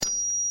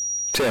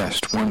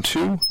Test. 1,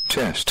 2.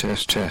 Test,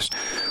 test, test.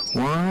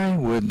 Why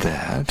would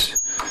that?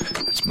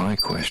 That's my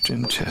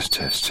question. Test,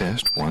 test,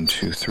 test. 1,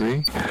 2,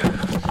 3.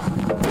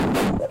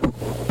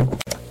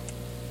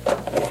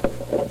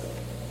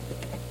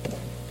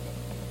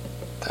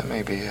 That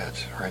may be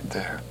it right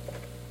there.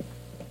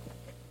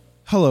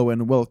 Hello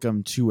and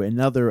welcome to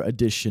another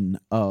edition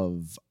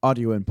of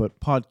Audio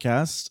Input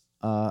Podcast.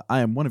 I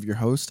am one of your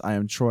hosts. I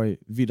am Troy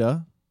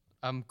Vida.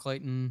 I'm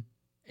Clayton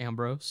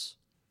Ambrose.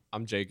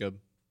 I'm Jacob.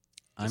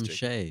 I'm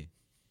Shay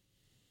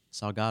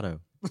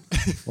Salgado.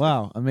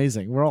 Wow,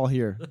 amazing. We're all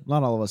here.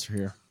 Not all of us are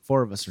here.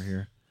 4 of us are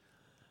here.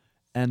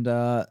 And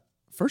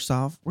first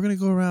off, we're going to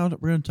go around.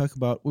 We're going to talk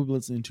about what we've been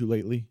listening to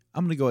lately.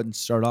 I'm going to go ahead and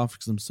start off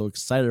because I'm so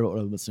excited about what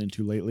I've been listening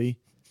to lately.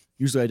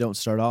 Usually I don't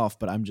start off,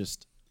 but I'm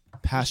just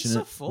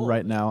passionate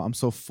right now. I'm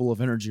so full of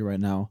energy right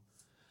now.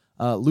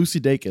 Lucy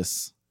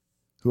Dacus,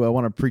 who I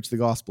want to preach the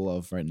gospel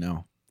of right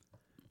now.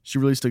 She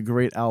released a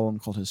great album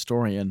called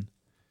Historian.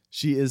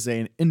 She is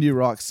an indie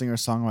rock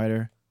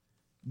singer-songwriter.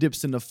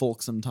 Dips into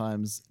folk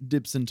sometimes.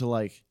 Dips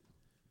into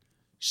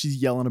she's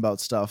yelling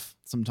about stuff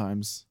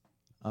sometimes.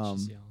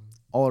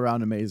 All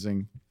around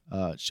amazing.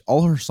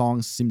 All her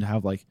songs seem to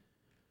have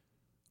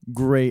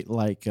great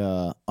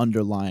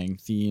underlying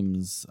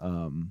themes.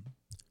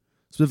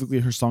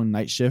 Specifically her song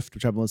Night Shift,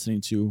 which I've been listening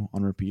to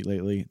on repeat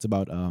lately. It's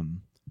about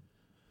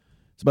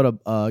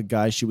a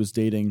guy she was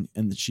dating,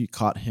 and she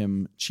caught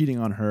him cheating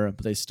on her,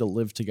 but they still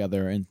lived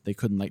together, and they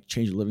couldn't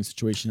change the living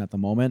situation at the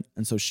moment.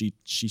 And so she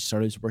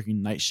started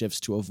working night shifts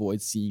to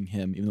avoid seeing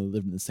him, even though they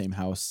lived in the same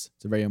house.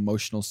 It's a very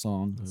emotional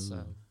song.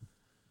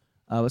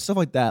 But stuff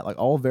like that,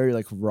 all very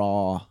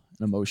raw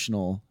and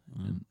emotional.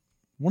 And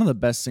one of the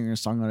best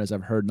singer-songwriters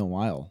I've heard in a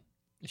while.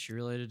 Is she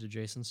related to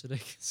Jason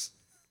Sudeikis?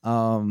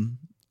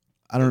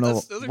 I don't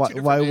know.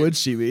 Why would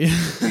she be?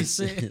 She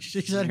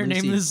said her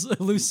name is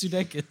Lucy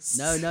Sudeikis.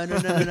 No.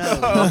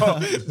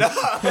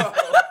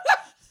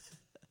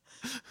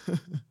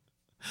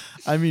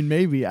 I mean,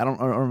 maybe. I don't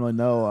really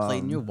know.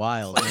 Clayton, you're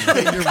wild,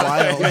 man. You're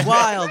wild. You're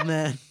wild,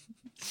 man.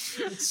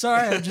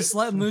 Sorry, I'm just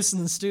letting loose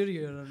in the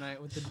studio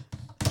tonight with the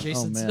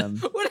Jason. Oh, man.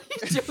 What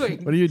are you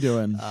doing? What are you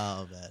doing?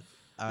 Oh, man.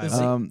 All right.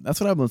 That's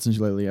what I've been listening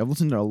to lately. I've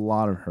listened to a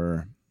lot of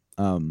her.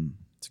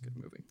 It's a good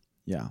movie.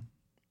 Yeah.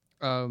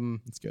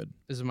 It's good.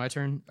 Is it my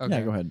turn? Okay.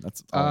 Yeah, go ahead.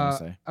 That's all I'm gonna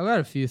say. I've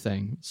got a few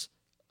things.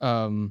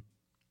 I've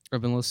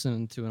been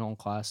listening to an old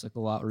classic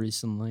a lot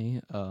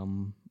recently.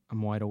 I'm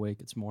Wide Awake,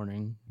 It's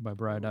Morning by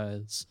Bright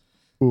Eyes.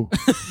 Ooh.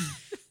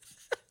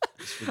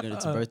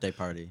 It's a birthday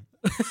party.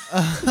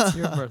 It's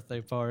your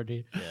birthday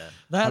party. Yeah.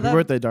 Happy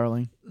birthday,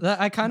 darling.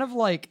 That I kind of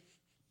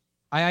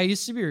I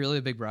used to be a really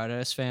big Bright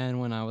Eyes fan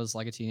when I was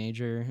a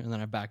teenager, and then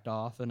I backed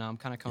off, and now I'm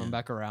kind of coming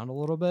back around a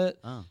little bit.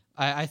 Oh.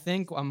 I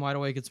think I'm Wide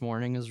Awake, It's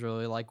Morning is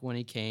really when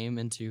he came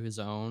into his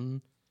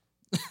own,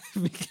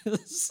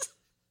 because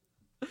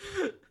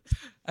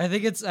I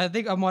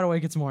think I'm Wide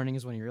Awake, It's Morning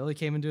is when he really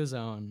came into his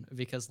own,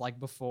 because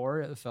before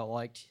it felt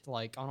like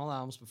on all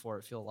albums before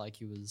it felt like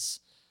he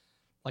was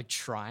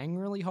trying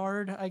really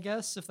hard, I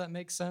guess, if that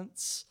makes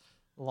sense.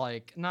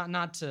 He's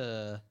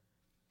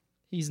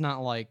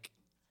not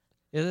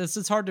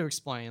it's hard to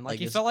explain.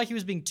 He felt like he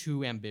was being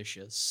too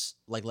ambitious.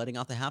 Letting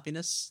off the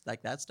happiness,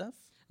 that stuff?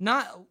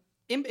 Not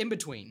in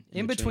between.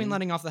 In between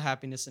letting off the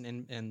happiness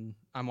and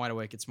I'm Wide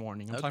Awake, It's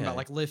Morning. I'm talking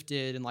about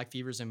Lifted and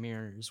Fevers and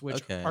Mirrors,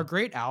 which are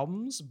great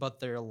albums,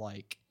 but they're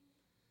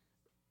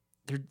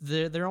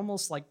they're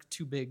almost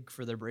too big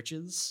for their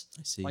britches.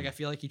 I see. I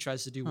feel like he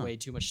tries to do way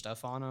too much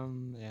stuff on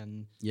them,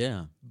 and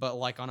But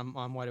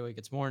on Wide Awake,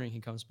 It's Morning, he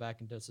comes back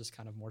and does this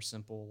kind of more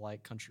simple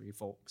country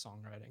folk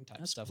songwriting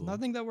type stuff. Cool. And I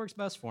think that works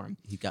best for him.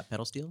 He got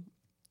pedal steel?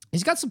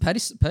 He's got some petty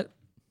Some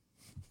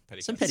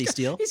petty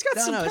steel. He's got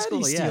some it's petty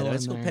cool. steel. Yeah,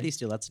 it's cool. there. Petty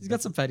steel. He's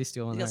got some petty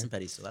steel in He's there. got some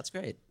petty steel. That's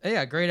great.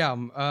 Yeah, great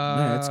album.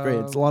 Yeah, it's great.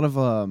 It's a lot of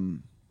No,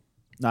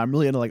 I'm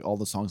really into all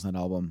the songs on that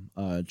album.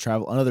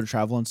 Another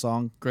Traveling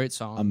song. Great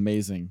song.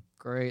 Amazing.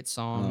 Great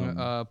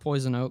song.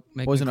 Poison Oak.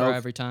 Make Poison me cry Oak.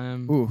 every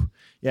time. Ooh,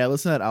 yeah.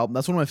 Listen to that album.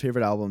 That's one of my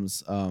favorite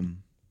albums.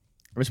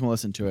 Every time I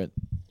listen to it,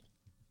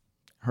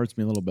 hurts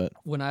me a little bit.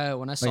 When I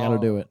I gotta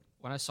do it.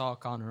 When I saw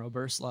Conor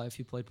Oberst live,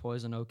 he played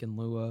Poison Oak in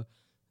Lua,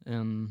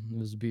 and it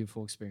was a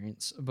beautiful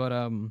experience. But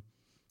other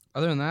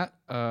than that,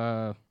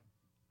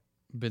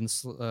 been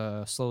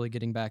slowly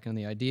getting back in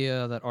the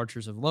idea that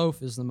Archers of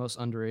Loaf is the most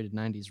underrated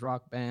 '90s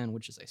rock band,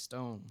 which is a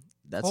stone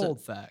cold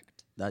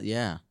fact.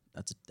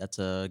 That's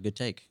a good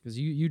take. Because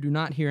you do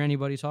not hear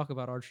anybody talk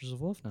about Archers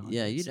of Loaf now.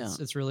 Yeah, you don't.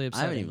 It's really I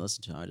upsetting. haven't even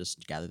listened to them. I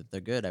just gathered that they're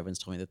good. Everyone's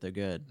told me that they're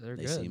good. They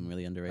good. seem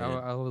really underrated.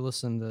 I will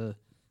listen to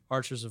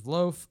Archers of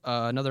Loaf.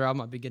 Another album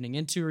I've been getting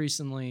into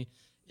recently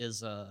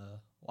is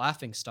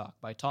Laughing Stock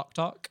by Talk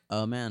Talk.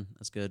 Oh, man.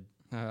 That's good.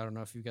 I don't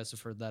know if you guys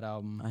have heard that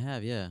album. I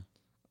have, yeah.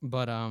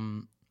 But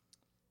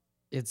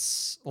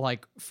it's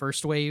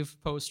first wave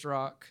post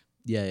rock.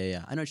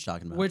 Yeah. I know what you're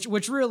talking about.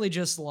 Which really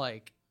just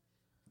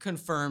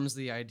confirms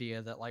the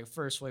idea that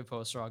first wave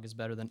post rock is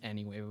better than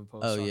any wave of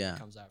post rock that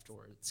comes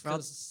afterwards.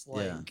 Because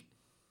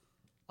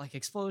like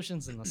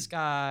explosions in the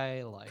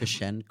sky, like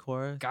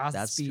Crescendcore. That's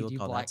Godspeed people You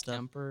call Black that stuff.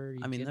 Emperor.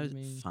 I mean, they're kidding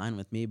me? fine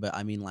with me, but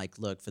I mean, like,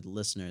 look, for the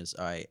listeners,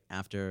 all right,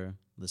 after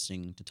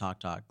listening to Talk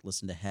Talk,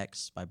 listen to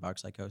Hex by Bark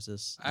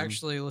Psychosis. I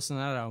actually listened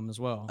to that album as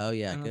well. Oh,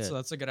 yeah, And good.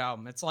 That's a good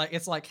album. It's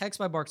like Hex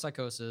by Bark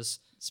Psychosis,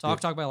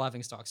 Talk by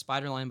Laughing Stock,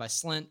 Spiderline by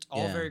Slint,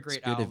 all very great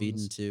Spirit albums. of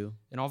Eden, too.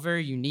 And all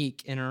very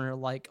unique and are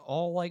like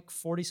all like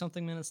 40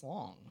 something minutes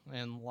long.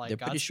 And like They're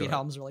pretty Godspeed short.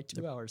 albums are like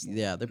 2 hours long.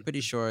 Yeah, they're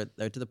pretty short.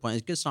 They're to the point.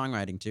 It's good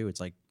songwriting, too.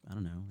 It's like, I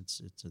don't know.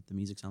 It's the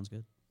music sounds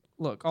good.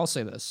 Look, I'll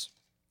say this.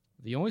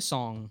 The only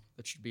song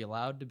that should be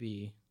allowed to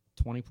be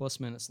 20 plus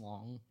minutes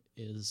long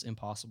is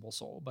Impossible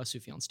Soul by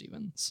Sufjan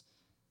Stevens.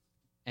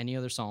 Any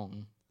other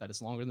song that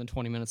is longer than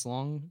 20 minutes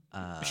long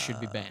should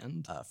be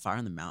banned. Fire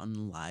on the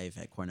Mountain live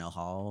at Cornell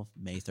Hall,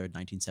 May 3rd,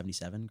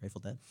 1977.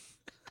 Grateful Dead.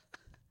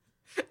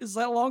 Is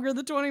that longer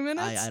than 20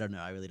 minutes? I don't know.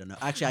 I really don't know.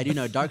 Actually, I do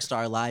know Dark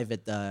Star live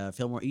at the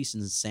Fillmore East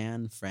in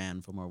San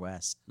Fran, Fillmore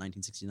West,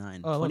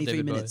 1969. Oh, I love 23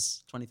 David Bowie.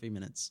 minutes. 23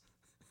 minutes.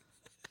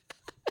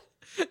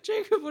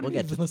 Jacob, what We'll have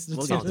get you to been listening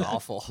we'll to? get to Sounds that.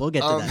 awful. We'll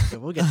get to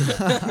that. We'll get to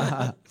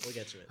that. We'll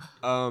get to it.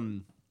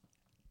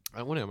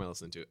 What am I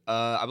listening to?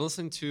 I've been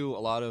listening to a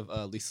lot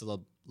of Lisa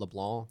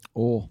LeBlanc.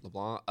 Oh,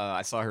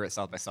 I saw her at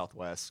South by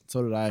Southwest.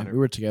 so did I. We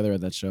were together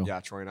at that show. Yeah,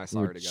 Troy and I we saw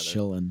were her together.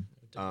 chilling.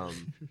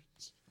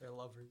 They're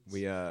lovers.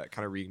 We kind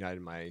of reignited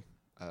my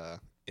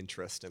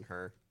interest in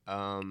her.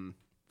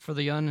 For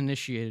the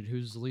uninitiated,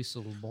 who's Lisa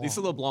LeBlanc?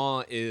 Lisa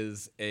LeBlanc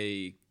is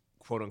a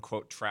quote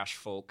unquote trash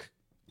folk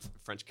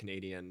French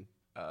Canadian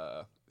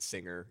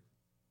singer.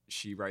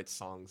 She writes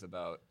songs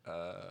about.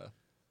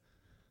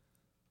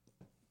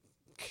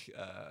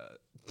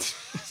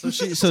 So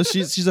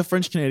she's a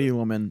French Canadian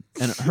woman,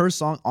 and her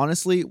song,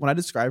 honestly, when I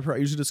describe her, I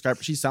usually describe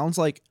her, she sounds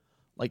like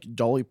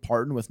Dolly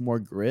Parton with more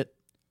grit.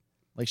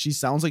 Like she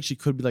sounds like she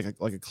could be like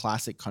a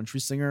classic country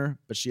singer,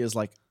 but she has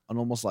like an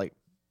almost like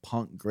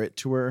punk grit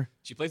to her.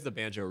 She plays the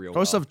banjo real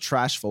Most well. of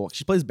trash folk.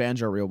 She plays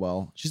banjo real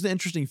well. She's an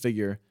interesting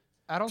figure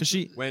I don't because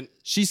she When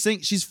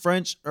she's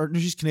French, or no,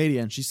 she's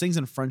Canadian. She sings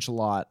in French a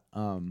lot.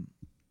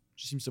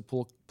 She seems to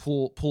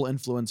pull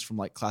influence from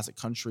like classic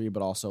country,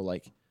 but also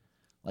like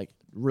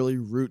really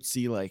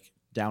rootsy, like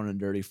down and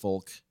dirty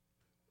folk.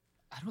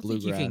 I don't think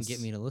you can bluegrass.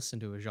 get me to listen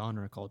to a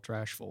genre called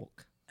trash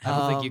folk. I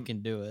don't think you Um,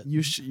 can do it.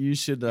 You should you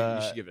should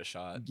give it a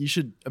shot. you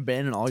should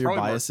abandon all your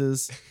Probably more-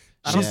 biases.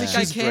 I don't Yeah. think I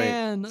She's great.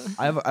 can.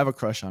 I have a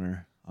crush on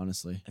her,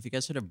 honestly. Have you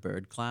guys heard of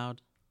Bird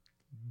Cloud?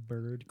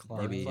 Bird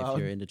Cloud. Maybe Cloud. if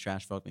you're into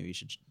trash folk, maybe you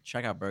should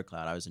check out Bird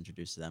Cloud. I was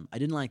introduced to them. I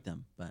didn't like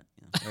them, but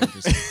you know, they're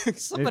interesting.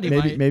 Somebody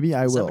maybe might. maybe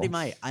I will. Somebody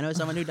might. I know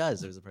someone who does.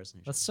 There's a person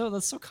who. That's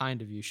so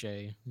kind of you,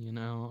 Shay. You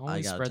know,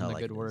 only gotta spreading tell the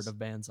like good word this. of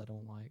bands I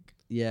don't like.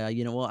 Yeah,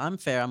 you know, well, I'm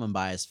fair. I'm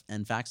unbiased.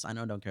 In fact, I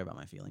don't care about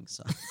my feelings.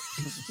 So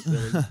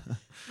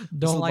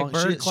Don't like LeBlanc,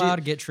 Bird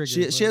Cloud. Get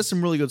triggered. She has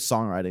some really good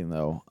songwriting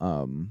though.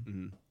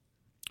 Mhm.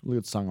 Really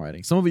good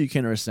songwriting. Some of it you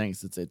can't understand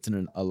 'cause it's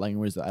in a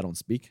language that I don't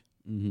speak.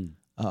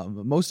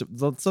 But most of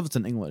the stuff it's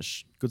in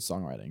English. Good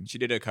songwriting. She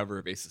did a cover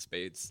of Ace of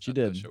Spades. She at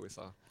the did. show we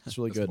saw. It's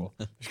really That's good.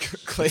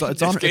 cool.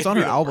 It's on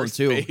her album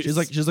too. She's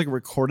like. like a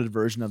recorded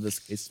version of this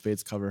Ace of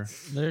Spades cover.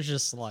 There's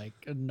just like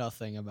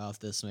nothing about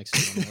this makes me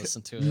want to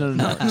listen to it. No,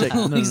 Jake,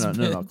 no, These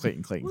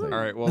Clayton. All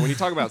right. Well, when you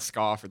talk about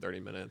ska for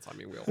 30 minutes, I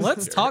mean, we'll.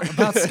 Let's hear talk it.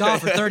 about ska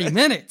for 30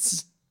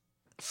 minutes.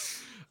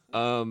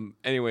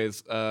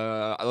 Anyways,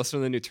 I listened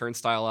to the new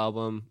Turnstile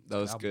album. That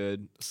was Album.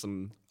 good.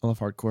 Some I love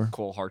hardcore.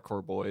 cool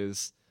hardcore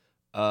boys.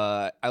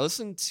 I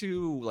listened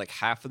to like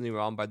half of the new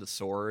album by The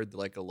Sword,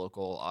 like a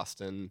local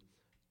Austin.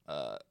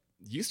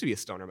 Used to be a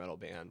stoner metal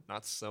band,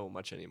 not so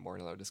much anymore.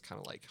 Now they're just kind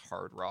of like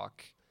hard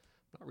rock.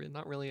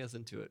 Not really as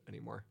into it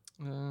anymore.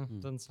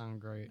 Doesn't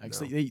sound great.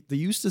 Actually, they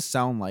used to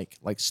sound like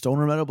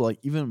stoner metal, but like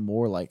even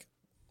more like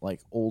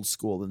old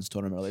school than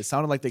stoner metal. They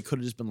sounded like they could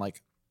have just been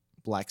like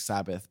Black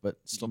Sabbath, but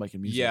still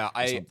making music. Yeah, or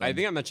I something.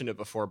 think I mentioned it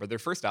before, but their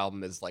first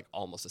album is like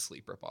almost a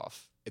Sleep ripoff.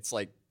 It's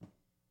like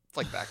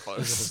that Is it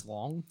close. as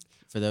long?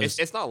 for those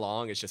It's not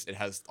long. It's just it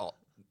has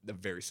a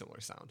very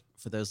similar sound.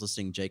 for those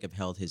listening, Jacob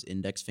held his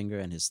index finger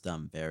and his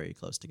thumb very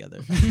close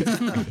together.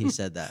 He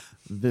said that.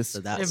 this. So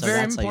that A so very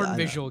that's how you- important I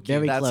know. visual cue.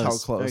 Very That's how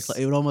close. Very close.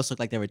 It would almost look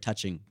like they were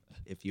touching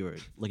if you were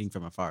looking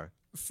from afar.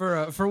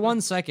 For 1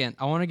 second,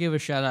 I want to give a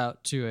shout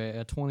out to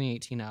a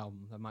 2018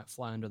 album that might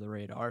fly under the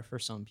radar for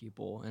some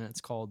people, and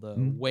it's called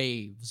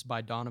Waves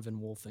by Donovan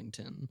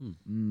Wolfington.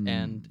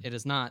 And it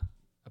is not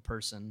a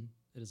person;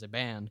 it is a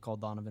band called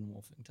Donovan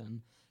Wolfington,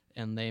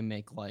 and they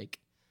make like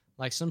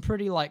some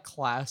pretty like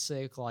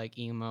classic like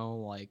emo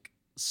like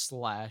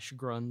slash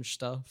grunge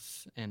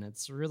stuff, and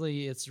it's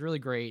really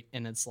great,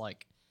 and it's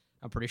like.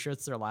 I'm pretty sure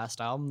it's their last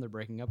album. They're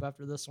breaking up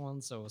after this one,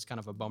 so it was kind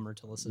of a bummer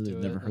to listen to I've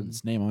it. never heard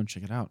this name. I want to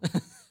check it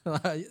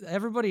out.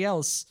 Everybody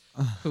else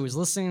who was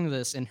listening to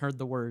this and heard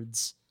the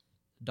words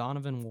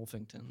Donovan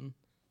Wolfington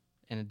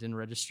and it didn't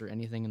register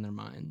anything in their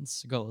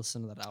minds, go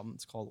listen to that album.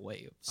 It's called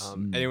Waves.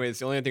 Anyways,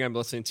 the only thing I'm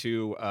listening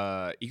to,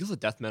 Eagles of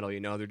Death Metal.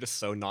 You know, they're just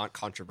so not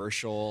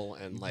controversial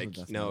and like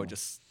Death you know, Metal.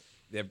 just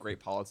they have great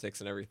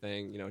politics and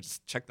everything. You know,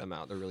 just check them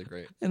out. They're really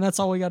great. And that's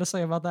all we got to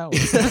say about that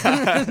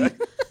one.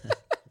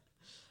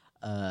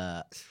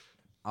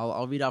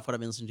 I'll read off what I've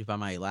been listening to by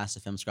my Last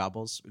FM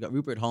Scrabbles. We got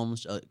Rupert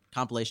Holmes, a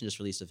compilation just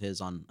released of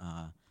his on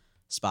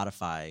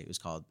Spotify. It was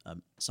called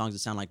Songs That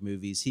Sound Like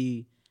Movies.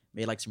 He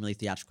made like some really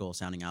theatrical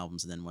sounding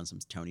albums and then won some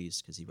Tonys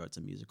because he wrote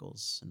some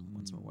musicals and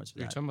won some awards for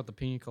You're that. talking about the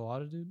Pina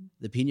Colada dude?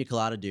 The Pina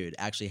Colada dude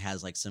actually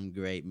has like some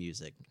great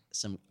music.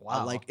 Some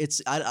Wow. like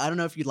it's I don't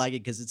know if you'd like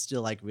it because it's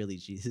still like really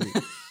cheesy,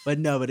 but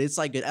it's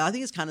like good. I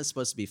think it's kind of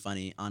supposed to be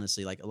funny.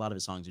 Honestly, like a lot of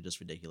his songs are just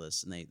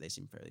ridiculous and they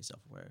seem fairly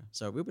self-aware.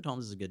 So Rupert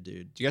Holmes is a good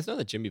dude. Do you guys know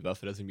that Jimmy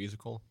Buffett has a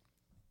musical?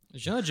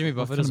 Did you know that Jimmy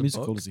What Buffett kind is of a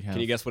musical book? does he have?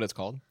 Can you guess what it's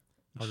called?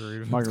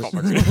 Margarita. Margaret.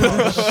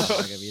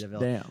 Margaritaville.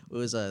 Damn. It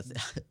was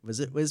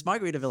was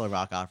Margaritaville a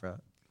rock opera?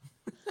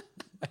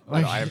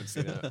 No, I haven't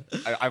seen it.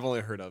 I've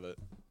only heard of it.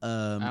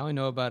 I only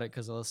know about it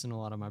because I listen to a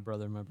lot of my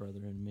brother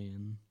and me,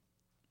 and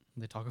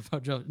they talk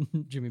about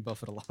Jimmy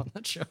Buffett a lot on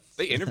that show.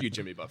 They interviewed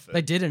Jimmy Buffett.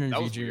 They did interview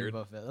was Jimmy weird.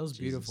 Buffett. That was Jesus.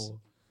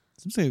 beautiful.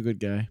 Seems like a good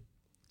guy.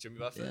 Jimmy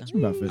Buffett. Yeah.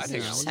 Jimmy Buffett. I'd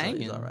hang out He's with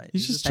hanging. He's all right.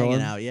 He's just hanging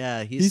chilling. out.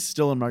 Yeah, He's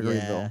still in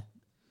Margaritaville.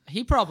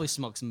 He probably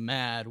smokes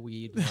mad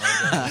weed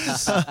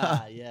nowadays.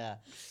 Yeah,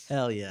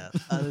 hell yeah.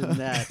 Other than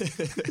that,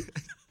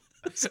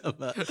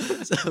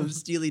 some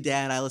Steely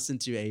Dan. I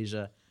listened to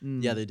Asia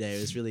the other day.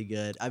 It was really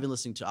good. I've been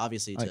listening to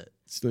obviously to.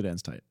 Steely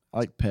Dan's tight. I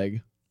like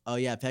Peg. Oh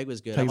yeah, Peg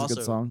was good. Peg's I've a good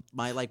also, song.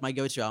 My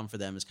go-to album for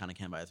them is kind of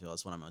Can't Buy a Thrill.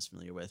 That's what I'm most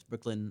familiar with.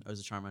 Brooklyn Owes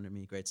a Charm Under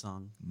Me, great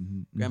song.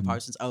 Graham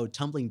Parsons. Oh,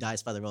 Tumbling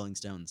Dice by the Rolling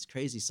Stones,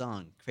 crazy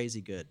song,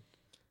 crazy good.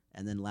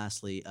 And then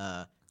lastly,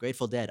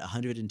 Grateful Dead,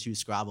 102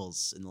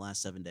 Scrabbles in the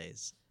last 7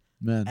 days.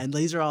 Man. And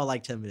these are all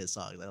like 10-minute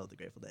songs. I love the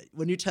Grateful Dead.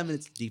 When you're 10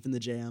 minutes deep in the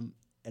jam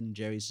and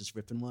Jerry's just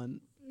ripping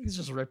one, He's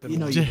just ripping. you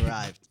know one. you've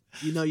arrived.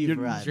 You know you've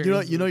arrived.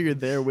 you know you're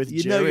there with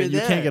You know Jerry. you're and you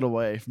there. can't get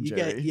away from You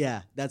Jerry. get,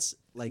 yeah, that's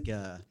like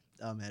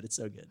oh man, it's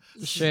so good.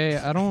 Shay,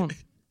 I don't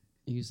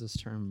use this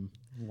term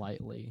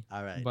lightly.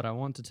 All right. But I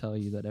want to tell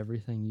you that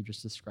everything you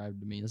just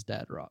described to me is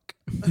dad rock.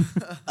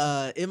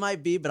 It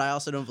might be, but I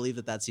also don't believe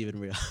that that's even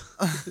real.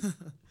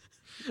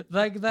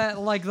 Like that,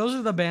 like those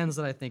are the bands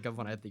that I think of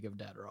when I think of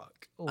dad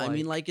rock. I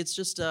mean, like it's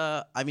just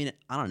I mean,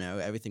 I don't know.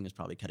 Everything was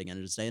probably cutting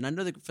edge today, and I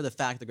know that for the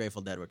fact the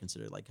Grateful Dead were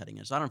considered like cutting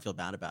edge, so I don't feel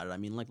bad about it. I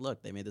mean, like,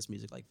 look, they made this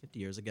music like 50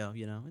 years ago.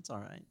 You know, it's all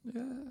right.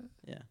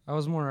 Yeah. I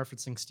was more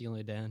referencing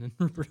Steely Dan and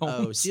Rupert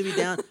Holmes. Oh, Steely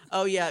Dan.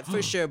 Oh yeah,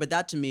 for sure. But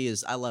that to me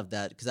is I love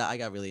that because I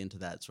got really into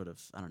that sort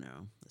of I don't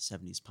know the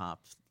 70s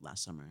pop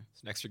last summer.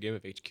 It's an extra game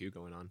of HQ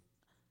going on.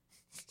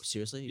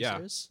 Seriously? You Yeah.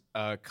 serious?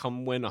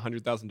 Come win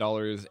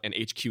 $100,000 and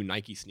HQ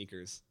Nike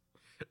sneakers.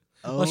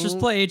 Let's just Oh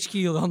play HQ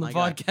on the my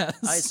God. podcast.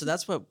 All right, so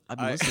that's what I've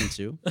been listening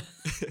to.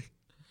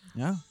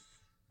 Yeah.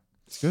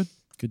 It's good.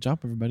 Good job,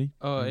 everybody.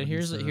 Oh, and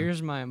Everybody's,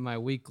 here's my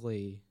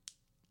weekly.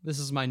 This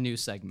is my new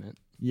segment.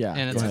 Yeah.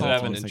 and go it's ahead. called-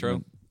 Have an What's the intro?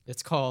 segment?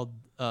 It's called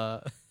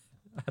I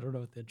don't know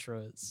what the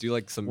intro is. Do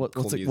like some What's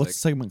cool the music.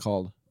 segment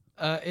called?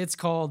 It's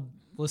called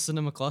Listen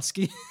to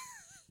McCluskey.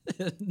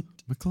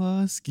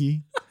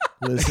 McCluskey.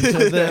 Listen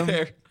to them.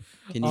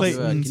 Can you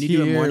Clayton's do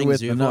a here morning with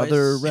zoo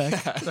another voice? wreck.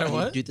 Is that Can you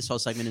what? do this whole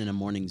segment in a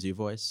morning zoo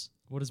voice?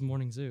 What is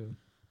Morning Zoo?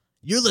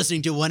 You're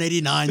listening to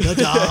 189 The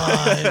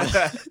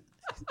Dive.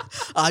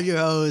 I'm your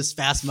host,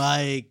 Fast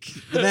Mike,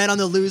 the man on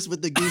the loose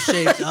with the goose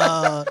shaped.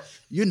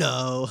 You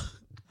know.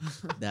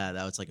 That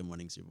was like a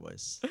morning zoo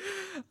voice.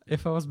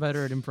 If I was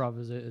better at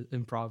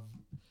improv.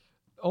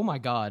 Oh my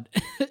God.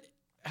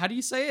 How do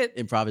you say it?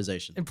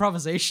 Improvisation.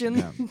 Improvisation.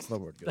 Yeah, that's the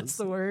word. That's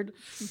the word.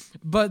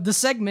 But the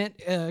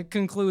segment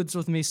concludes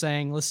with me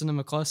saying, listen to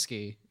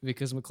McCluskey,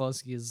 because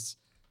McCluskey is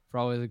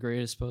probably the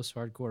greatest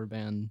post-hardcore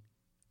band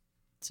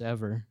to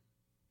ever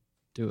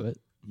do it.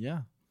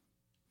 Yeah.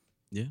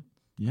 Yeah.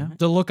 Yeah.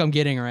 The look I'm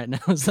getting right now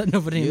is that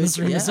nobody in this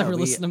room has Yeah, ever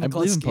we- listened to I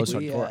believe in McCluskey.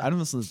 post-hardcore. I don't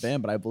listen to this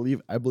band, but I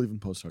believe in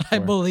post-hardcore. I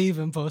believe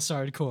in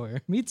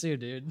post-hardcore. Me too,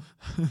 dude.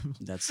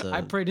 That's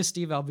I pray to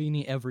Steve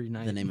Albini every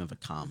night. the name of a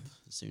comp,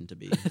 soon to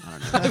be. I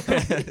don't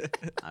know.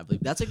 I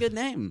believe that's a good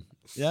name.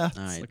 Yeah.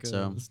 All right, like a-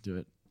 so Let's do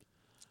it.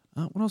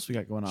 What else we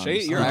got going on?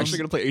 Shay, you're actually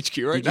gonna play HQ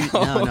right Did you-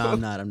 now. no,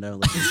 I'm not. I'm done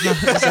listening.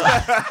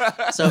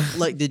 so,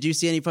 like, did you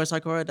see any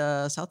post-hardcore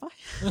at South by?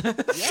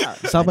 Yeah.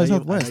 South by I know you-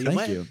 Southwest. I know you Thank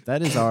went. you.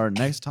 That is our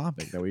next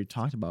topic that we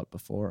talked about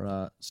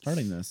before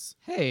starting this.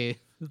 Hey,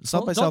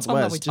 South by don't tell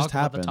me that we Southwest just talked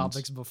about the happened.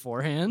 topics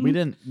beforehand. We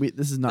didn't.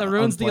 This is not. That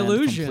ruins the unplanned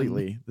illusion.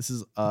 Completely. This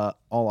is all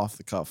off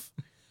the cuff.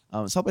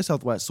 South by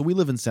Southwest. So we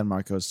live in San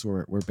Marcos,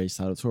 so we're based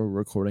out of. So we're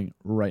recording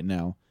right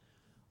now.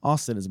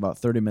 Austin is about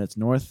 30 minutes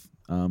north.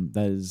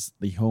 That is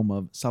the home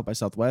of South by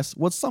Southwest.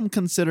 What some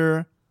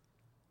consider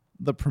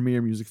the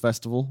premier music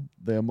festival,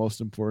 the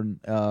most important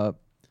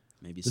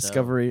Maybe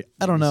discovery. So.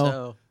 I don't Maybe know.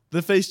 so.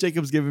 The face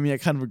Jacob's giving me, I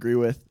kind of agree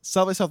with.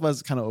 South by Southwest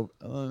is kind of.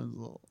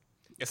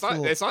 It's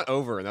not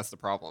over, and that's the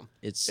problem.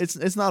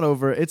 It's not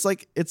over. It's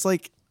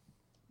like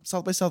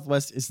South by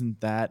Southwest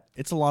isn't that.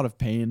 It's a lot of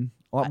pain.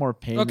 A lot more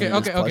pain. Okay, than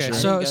it is okay, okay, pleasure. I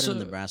so- didn't go to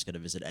Nebraska to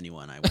visit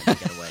anyone. I went to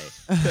get away.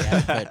 I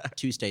had to put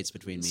 2 states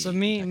between me. So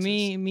and Texas.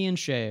 me and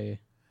Shay,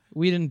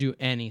 we didn't do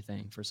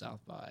anything for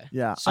South by.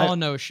 Yeah, saw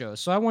no show.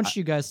 So I want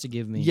you guys to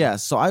give me. Yeah,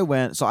 so I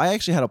went. So I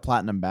actually had a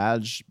platinum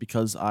badge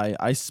because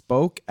I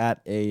spoke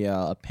at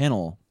a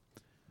panel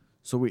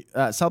So we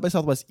South by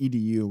Southwest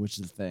EDU, which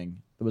is the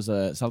thing. There was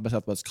a South by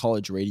Southwest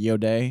College Radio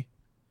Day,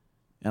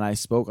 and I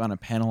spoke on a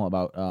panel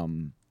about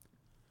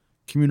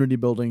community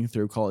building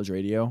through college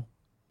radio,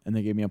 and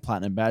they gave me a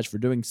platinum badge for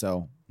doing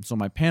so. So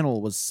my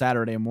panel was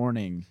Saturday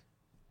morning,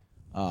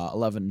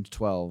 11 to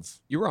 12.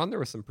 You were on there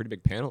with some pretty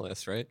big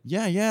panelists, right?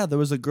 Yeah. There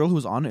was a girl who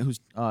was on it, who's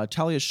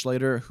Talia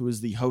Schlater, who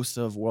is the host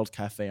of World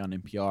Cafe on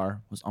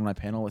NPR, was on my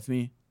panel with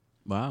me.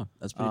 Wow,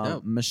 that's pretty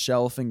dope.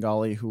 Michelle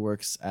Fingali, who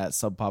works at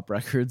Sub Pop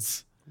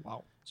Records.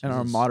 Wow. And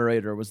our Jesus.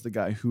 moderator was the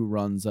guy who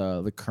runs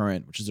The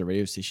Current, which is a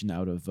radio station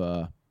out of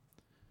the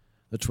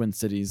Twin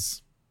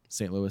Cities,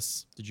 St.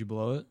 Louis. Did you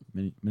blow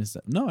it?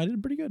 No, I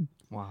did pretty good.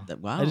 Wow.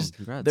 Wow, just-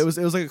 congrats. It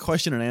was like a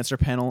question and answer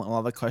panel, and a lot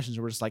of the questions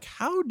were just like,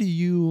 how do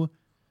you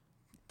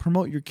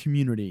promote your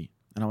community?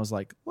 And I was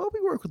like, well, we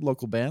work with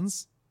local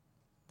bands.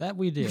 That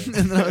we do. And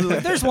then I was like-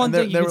 If there's one and they-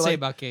 thing you they can were say like-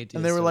 about KT.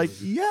 And they were like,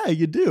 yeah,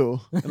 you do.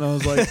 And I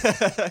was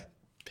like,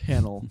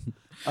 panel.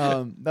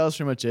 That was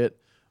pretty much it.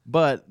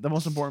 But the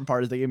most important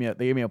part is they gave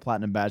me a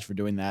platinum badge for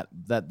doing that.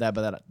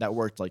 That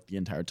worked like the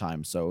entire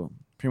time. So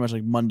pretty much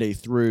like Monday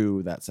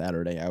through that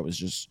Saturday, I was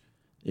just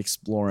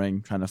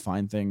exploring, trying to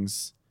find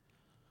things.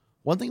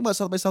 One thing about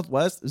South by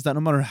Southwest is that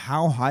no matter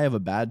how high of a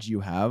badge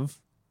you have,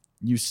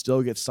 you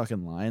still get stuck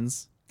in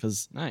lines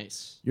because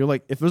nice. you're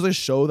like, if there's a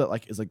show that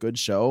like is a good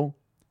show,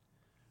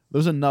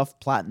 there's enough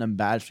platinum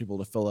badge people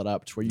to fill it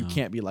up to where you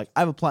can't be like,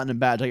 I have a platinum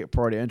badge, I get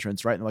priority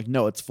entrance, right? And they're like,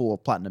 no, it's full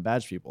of platinum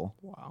badge people.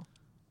 Wow.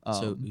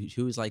 So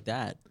who was like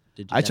that?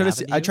 Did I that tried to happen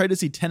see. to I you? tried to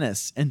see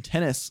tennis, and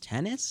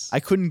tennis.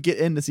 I couldn't get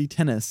in to see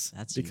tennis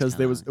That seems because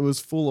kinda- it was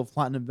full of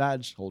platinum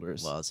badge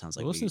holders. Well, it sounds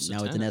like Who listens to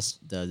now with tennis?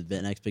 the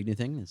next big new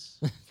thing is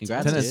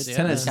congrats, tennis, dude.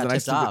 tennis. Just got and I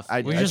tipped still- off.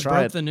 We I just tried.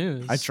 broke the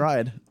news. I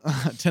tried.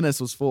 Tennis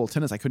was full.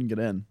 Tennis, I couldn't get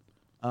in.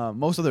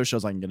 Most other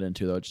shows I can get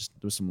into though. Just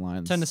there was some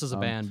lines. Tennis is a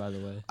band, by the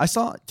way. I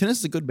saw tennis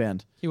is a good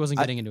band. He wasn't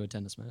getting into a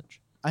tennis match.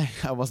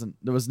 I wasn't.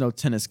 There was no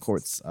tennis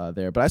courts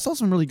there, but I saw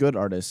some really good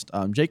artists.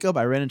 Jacob,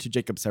 I ran into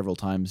Jacob several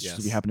times. Just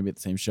 'cause we Yes. happened to be at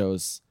the same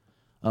shows.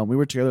 We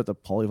were together at the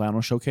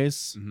Polyvinyl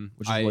Showcase,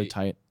 which is really I-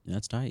 tight. Yeah,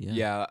 that's tight.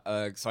 Yeah.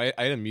 Yeah. So I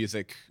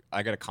had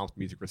I got a comp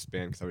music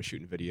wristband because I was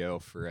shooting video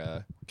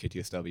for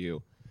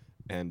KTSW,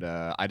 and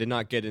I did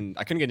not get in.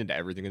 I couldn't get into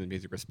everything in the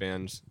music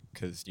wristband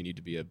because you need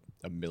to be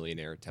a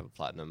millionaire to have a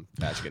platinum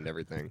badge to get into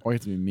everything, Or you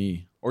have to be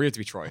me. or you have to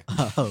be Troy.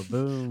 Oh,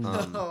 boom.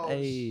 Um,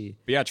 Hey.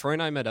 But yeah, Troy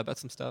and I met up at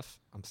some stuff.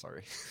 I'm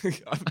sorry.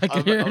 I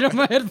can hear it on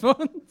my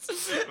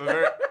headphones. I'm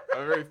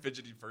a very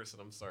fidgety person.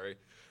 I'm sorry.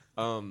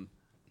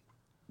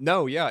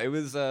 No, yeah, it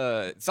was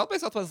South by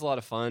Southwest is a lot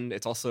of fun.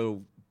 It's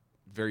also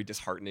very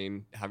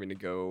disheartening having to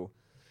go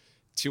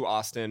to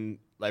Austin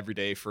every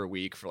day for a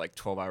week for like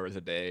 12 hours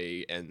a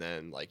day, and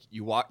then like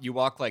you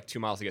walk like 2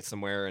 miles to get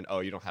somewhere, and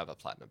you don't have a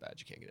platinum badge,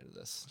 you can't get into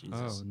this.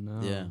 Oh no.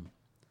 Yeah.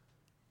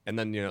 And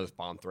then there's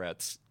bomb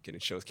threats, getting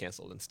shows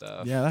canceled and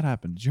stuff. Yeah, that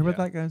happened. Did you hear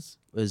about Yeah. that, guys?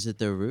 Was it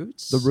the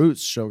Roots? The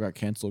Roots show got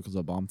canceled because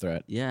of a bomb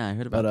threat. Yeah, I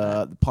heard about But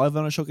that. the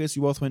Polyvinyl Showcase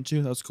you both went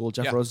to, that was cool.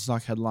 Jeff Yeah.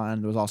 Rosenstock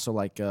headlined. There was also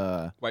like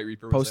White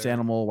Reaper was Post there.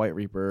 Animal, White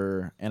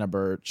Reaper, Anna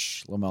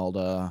Birch,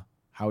 Lamelda,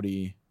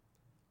 Howdy.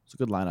 It's a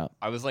good lineup.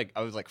 I was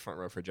like front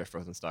row for Jeff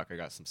Rosenstock. I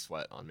got some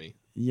sweat on me. I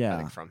Yeah,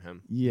 think from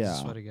him. yeah.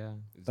 Sweaty guy.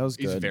 That was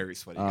He's a good. very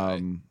sweaty guy.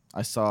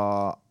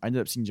 I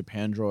ended up seeing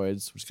Japan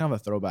Droids, which is kind of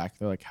a throwback.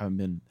 They're like haven't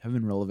been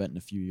relevant in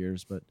a few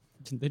years, but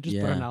They just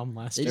put Yeah. an album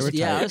last They year. just- were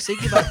yeah, I tight. was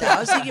thinking about that. I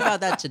was thinking about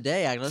that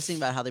today. I was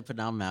thinking about how they put an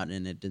album out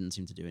and it didn't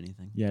seem to do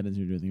anything. yeah, I didn't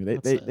do anything.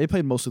 That's They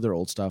played most of their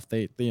old stuff.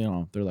 They're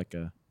like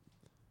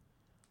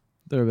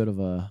they're a bit of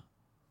a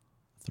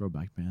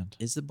throwback band.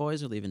 Is The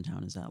Boys Are Leaving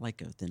Town? Is that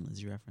like a Thin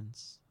Lizzy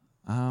reference?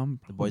 The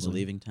Boys Are Probably.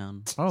 Leaving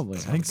Town. Probably,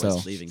 I think The Boys so.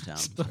 Are Leaving Town. I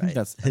think Right.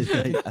 that's. I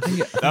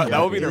think That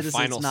will be yeah. their It's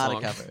final not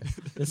song. a cover.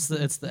 It's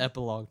the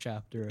epilogue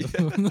chapter. Of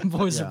the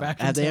boys Yeah. are back.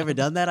 in Have they town. ever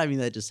done that? I mean,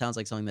 that just sounds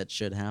like something that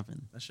should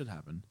happen. That should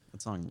happen.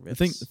 That song The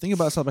rips. thing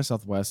about South by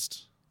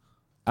Southwest,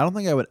 I don't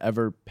think I would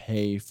ever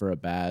pay for a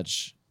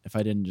badge if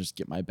I didn't just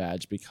get my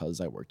badge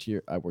because I worked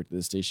here. I worked at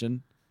the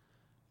station.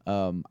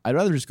 I'd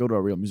rather just go to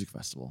a real music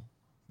festival.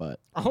 But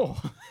Oh,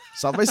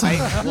 South by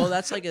Southwest, Well,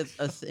 that's like a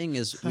thing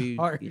is we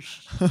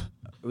harsh.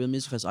 real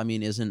music festival. I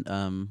mean, isn't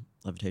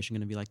Levitation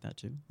going to be like that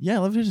too? yeah,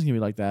 Levitation's gonna be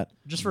like that.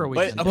 Just for a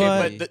But weekend.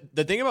 okay, but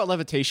the thing about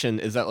Levitation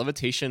is that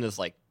Levitation is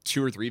like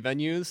 2 or 3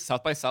 venues.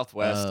 South by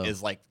Southwest Oh.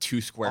 is like 2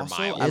 square Also,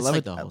 miles. at, It's like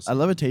Levit- the whole at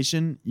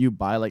Levitation, you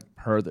buy like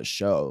per the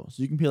show,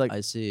 so you can pay like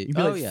I see. you can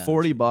pay Oh, like yeah.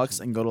 $40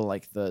 and go to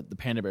like the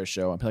Panda Bear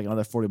show and pay like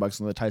another $40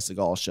 on the Ty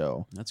Segall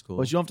show. That's cool.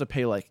 But you don't have to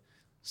pay like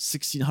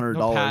 $1,600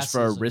 No for a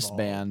passes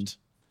wristband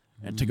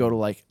and to go to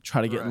like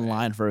try to get in Right.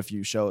 line for a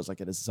few shows like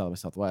it is at South by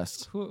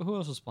Southwest. Who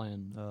else was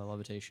playing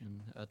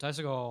Levitation? Ty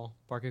Segall,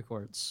 Parquet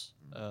Courts,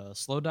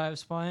 Slow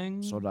Dive's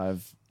playing. So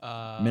Dive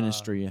uh,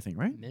 Ministry, I think,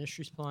 right?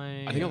 Ministry's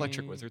playing. I think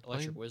Electric Wizard's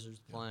Electric playing.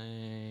 Wizard's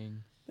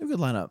playing. They have a good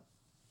lineup.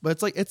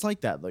 But it's like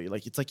that though.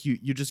 It's like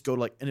you just go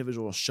to like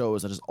individual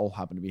shows that just all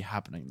happen to be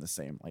happening in the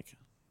same like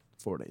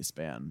 4-day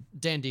span.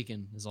 Dan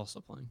Deacon is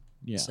also playing.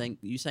 Yeah. saying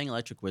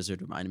Electric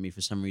Wizard reminded me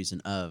for some reason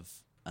of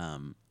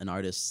an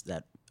artist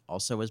that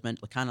also was meant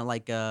kind of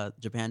like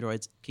Japan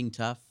Droids, King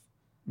Tuff.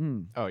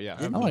 Oh yeah.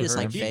 Didn't I he like just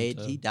like him. fade?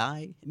 He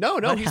died. No,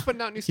 What he's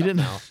putting out new He stuff didn't.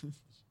 now.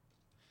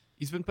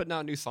 He's been putting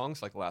out new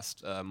songs like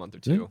last month or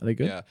Really? two. Are they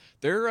good? Yeah,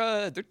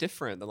 they're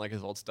different than like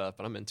his old stuff,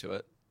 but I'm into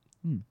it.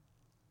 King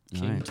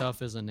Alright.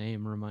 Tough as a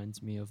name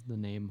reminds me of the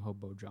name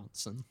Hobo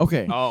Johnson.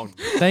 Okay. Oh,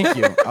 Thank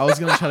you. I was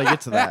gonna try to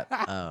get to that.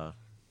 Oh,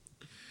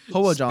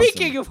 Hobo Johnson.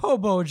 Speaking of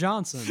Hobo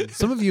Johnson,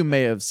 Some of you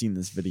may have seen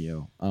this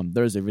video.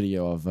 There's a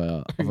video of you're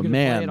a gonna play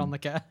man, it on the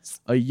cast.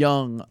 a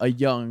young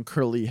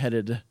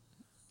curly-headed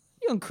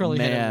Young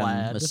curly-headed Man.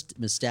 lad.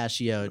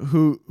 mustachioed.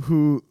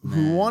 who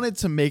Man. wanted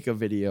to make a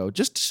video,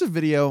 just a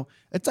video.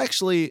 It's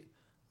actually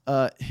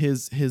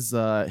his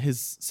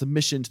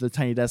submission to the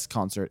Tiny Desk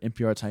concert,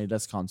 NPR Tiny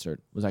Desk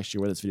concert, was actually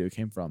where this video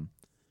came from.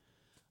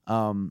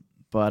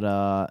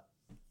 But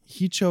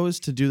he chose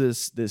to do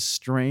this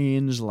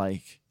strange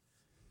like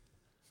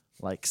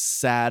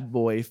sad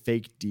boy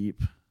fake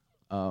deep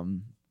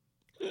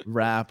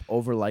rap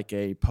over like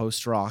a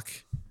post rock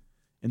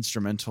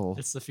instrumental.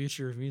 It's the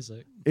future of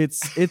music. It's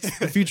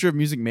the future of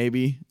music.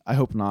 Maybe, I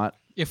hope not.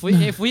 If we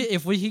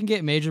can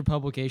get major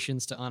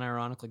publications to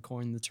unironically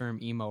coin the term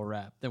emo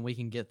rap, then we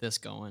can get this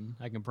going.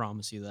 I can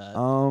promise you that.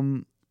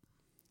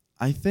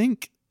 I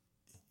think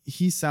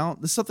this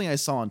is something I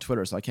saw on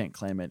Twitter, so I can't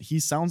claim it. He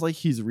sounds like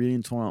he's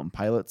reading 21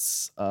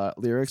 Pilots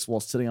lyrics while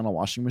sitting on a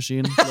washing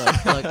machine. Look,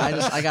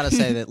 I gotta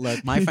say that.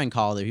 Look, my friend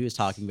called it. He was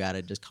talking about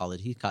it. Just called it.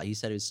 He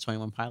said it was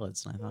 21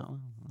 Pilots, and I thought, well,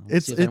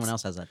 let's see if anyone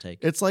else has that take.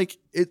 It's like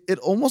it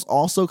almost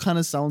also kind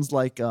of sounds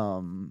like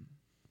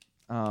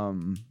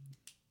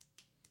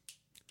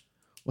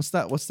what's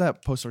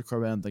that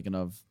post-hardcore band I'm thinking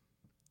of?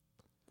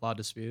 Law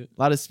Dispute.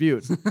 Law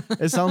Dispute.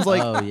 It sounds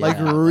like Oh, like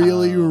yeah.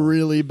 really Oh,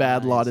 really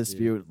bad Law nice,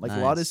 Dispute. dude. Like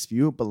Law Nice.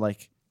 Dispute, but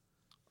like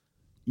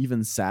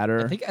even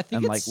sadder I think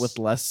and like it's-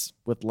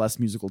 with less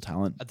musical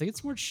talent. I think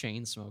it's more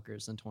chain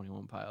smokers than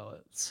 21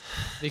 Pilots,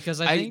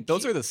 because I I think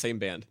those are the same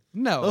band.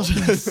 no,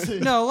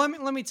 no.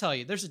 Let me tell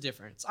you, there's a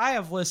difference. I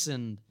have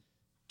listened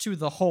to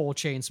the whole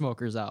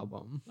Chainsmokers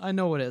album. I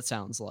know what it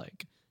sounds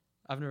like.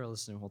 I've never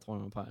listened to a whole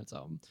 21 Pilots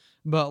album,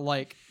 but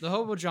like the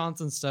Hobo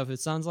Johnson stuff, it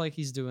sounds like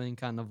he's doing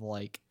kind of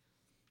like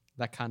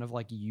that kind of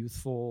like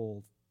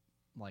youthful,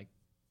 like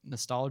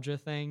nostalgia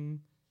thing.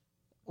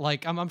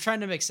 Like I'm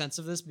trying to make sense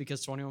of this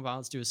because 21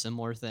 Pilots do a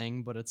similar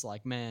thing, but it's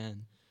like,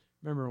 man,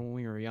 remember when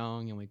we were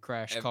young and we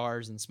crashed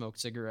cars and smoked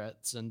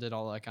cigarettes and did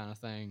all that kind of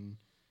thing.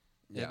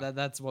 Yeah.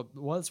 That's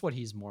what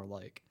he's more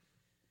like.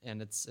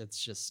 And it's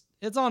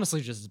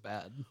honestly just as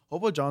bad.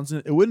 Hobo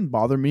Johnson, it wouldn't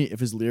bother me if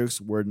his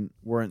lyrics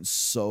weren't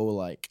so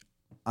like,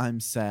 I'm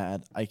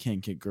sad, I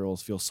can't get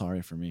girls, feel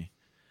sorry for me.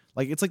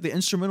 Like it's like the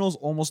instrumental's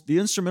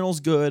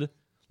good.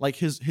 Like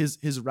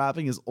his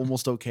rapping is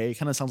almost okay.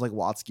 Kind of sounds like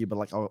Watsky, but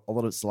like I'll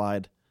let it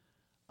slide.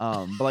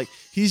 But like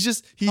he's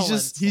just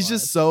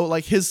so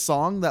like his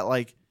song that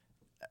like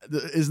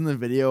is in the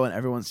video and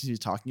everyone sees he's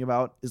talking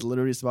about is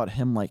literally just about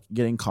him like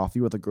getting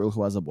coffee with a girl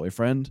who has a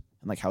boyfriend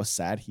and like how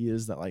sad he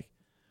is that like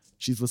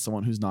she's with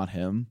someone who's not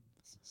him.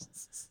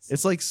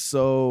 It's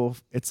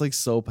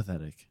so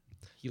pathetic.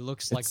 He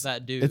looks like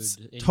that dude. It's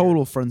in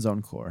total friend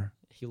zone core.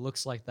 He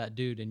looks like that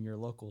dude in your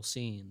local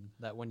scene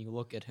that when you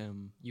look at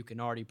him, you can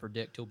already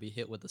predict he'll be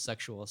hit with a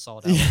sexual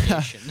assault Yeah,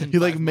 allegation. in he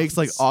like 5 makes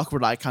like months.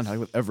 awkward eye contact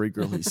with every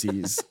girl he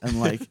sees, and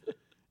like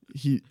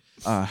he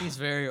He's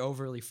very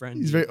overly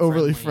friendly. He's very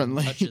overly and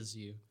friendly. touches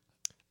you.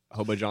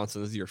 Hobo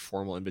Johnson, this is your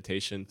formal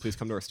invitation. Please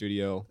come to our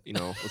studio.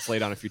 Let's lay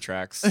down a few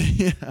tracks.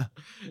 yeah.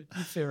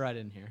 You fit right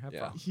in here. Have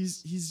Yeah. fun.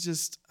 He's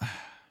just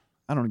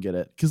I don't get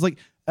it because like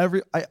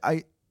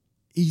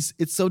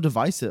it's so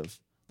divisive.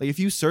 Like if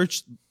you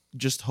search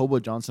just Hobo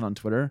Johnson on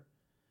Twitter,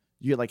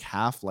 you get like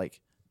half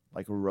like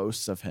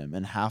roasts of him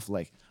and half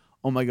like,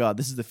 oh my god,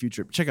 this is the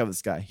future. Check out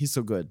this guy. He's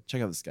so good.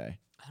 Check out this guy.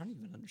 I don't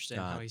even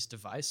understand how God. he's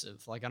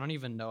divisive. Like I don't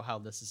even know how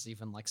this is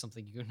even like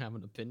something you can have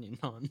an opinion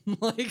on.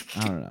 Like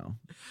I don't know.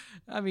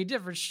 I mean,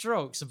 different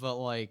strokes, but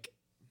like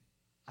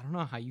I don't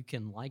know how you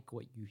can like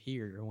what you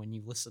hear when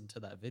you listen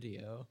to that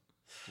video.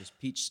 Just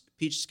peach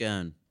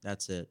scone.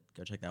 That's it.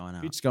 Go check that one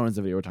out. Peach Scone is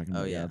the video we're talking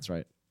about. Oh, Yeah, yeah. that's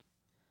right.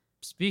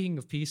 Speaking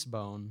of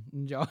Peacebone,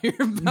 did y'all hear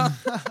about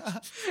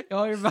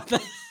y'all hear about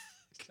that?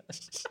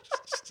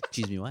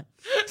 Excuse me, what?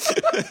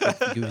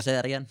 Can we say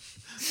that again?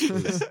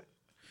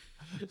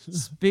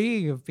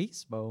 Speaking of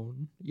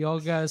Peacebone, y'all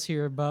guys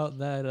hear about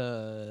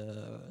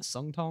that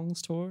Sung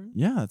Tongs tour?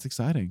 Yeah, that's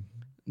exciting.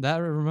 That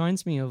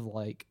reminds me of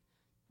like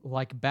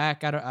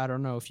back. I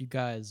don't know if you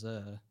guys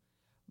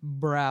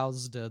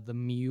browsed the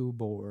Mew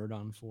board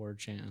on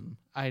 4chan.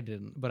 I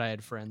didn't, but I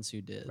had friends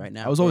who did. Right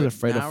now, I was always we're-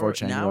 afraid of now we're-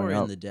 4chan Now growing we're in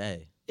up. the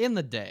day. In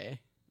the day,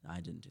 I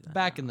didn't do that.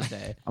 back in the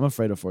day. I'm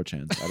afraid of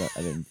 4chan.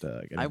 I didn't.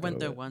 I went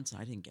there once.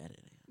 I didn't get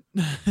it.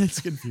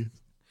 It's confused.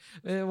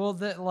 Well,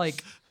 that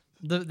like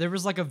there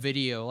was like a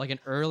video, like an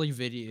early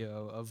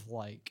video of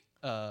like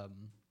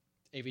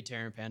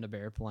Aviator and Panda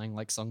Bear playing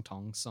like Sung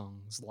Tong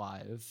songs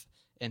live,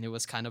 and it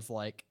was kind of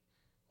like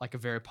a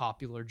very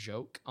popular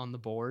joke on the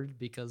board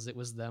because it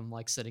was them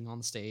like sitting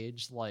on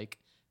stage like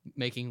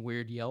making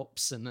weird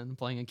yelps and then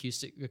playing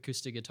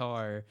acoustic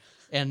guitar.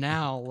 And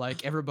now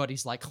like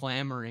everybody's like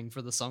clamoring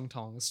for the Sung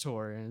Tongs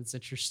tour, and it's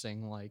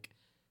interesting like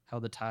how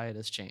the tide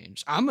has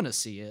changed. I'm gonna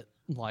see it.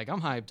 Like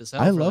I'm hyped as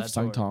hell. I for love that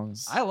Sung tour.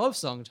 Tongs. I love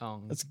Sung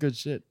Tongs. That's good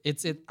shit.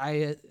 It's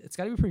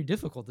got to be pretty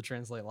difficult to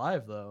translate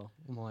live though.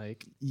 I'm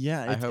like,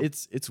 Yeah, I hope-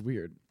 it's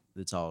weird.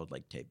 It's all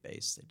like tape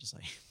based. They just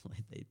like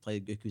they play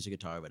acoustic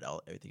guitar, but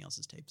everything else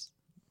is tapes.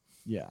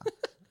 Yeah.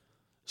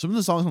 Some of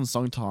the songs on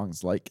Sung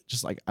Tongs, like,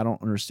 just like, I don't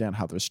understand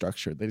how they're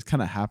structured. They just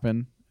kind of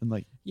happen, and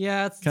like,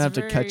 yeah, it's kind of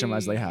have to catch them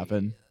as they very-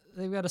 happen.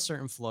 They've got a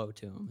certain flow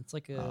to them. It's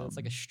like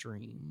a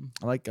stream.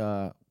 I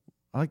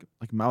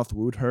like Mouth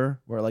Wooed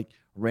Her, where it, like,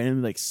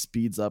 randomly like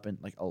speeds up and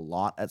like a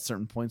lot at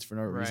certain points for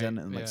no reason,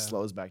 Right, and like yeah.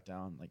 slows back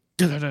down. Like,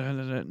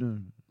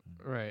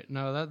 Right.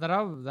 No, that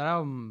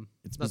album.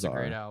 It's That's a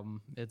great bizarre.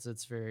 album.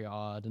 It's very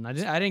odd, and I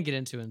didn't get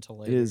into it until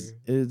later. it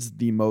is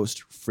the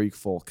most freak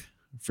folk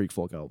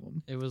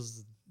album. It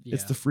was. Yeah,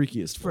 It's the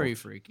freakiest. pretty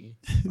folk. freaky.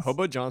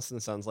 Hobo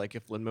Johnson sounds like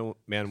if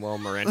Lin-Manuel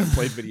Miranda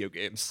played video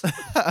games.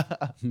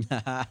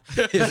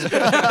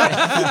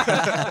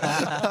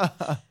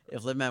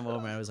 If Lin-Manuel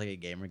Miranda was like a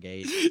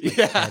Gamergate,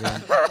 Yeah.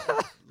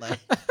 like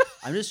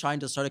I'm just trying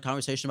to start a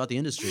conversation about the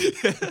industry.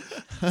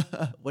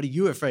 What are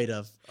you afraid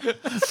of?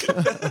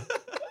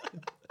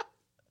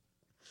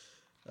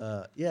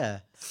 Yeah,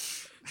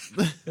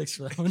 Thanks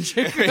for that one,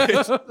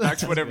 Jacob. Back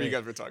to whatever you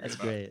guys were talking that's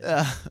about. great.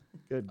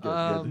 Good.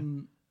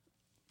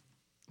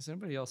 Has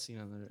anybody else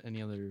seen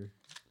any other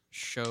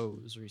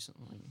shows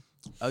recently?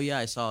 Oh yeah,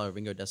 I saw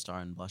Ringo Death Star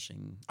and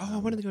Blushing. Oh, I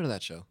wanted to go to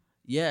that show.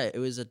 Yeah, it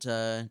was at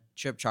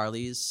Chirp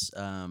Charlie's.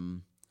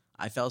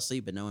 I fell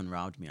asleep, but no one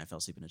robbed me. I fell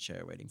asleep in a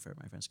chair waiting for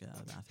my friends to get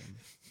out of the bathroom.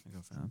 My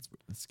girlfriend.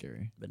 That's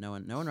scary. But no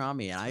one robbed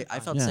me, and I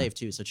felt Yeah. safe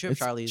too. So Chirp It's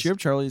Charlie's. Cheer Up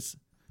Charlie's,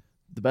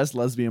 the best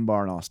lesbian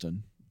bar in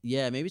Austin.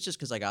 Yeah, maybe it's just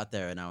because I got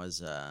there and I was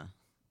just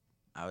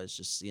I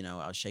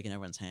was shaking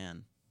everyone's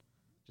hand,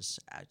 just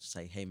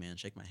like, hey man,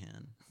 shake my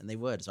hand, and they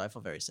would. So I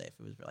felt very safe.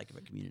 It was like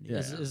a community. Yeah.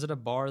 Is it a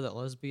bar that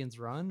lesbians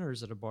run, or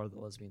is it a bar that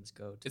lesbians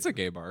go to? It's a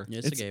gay bar. Yeah,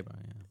 it's a gay bar.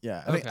 Yeah.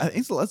 Yeah, I think Okay.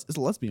 it's it's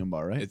a lesbian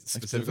bar, right? It's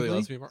specifically a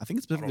lesbian bar? I think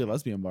it's specifically a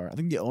lesbian bar. I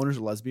think the owners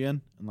are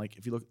lesbian, and like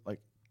if you look,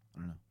 like, I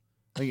don't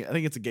know, I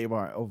think it's a gay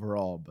bar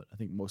overall, but I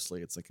think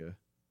mostly it's like a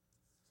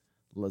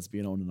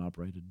lesbian owned and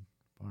operated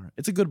bar.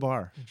 It's a good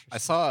bar. I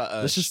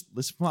saw.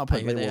 Let's not put I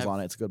hear they labels have on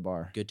it. It's a good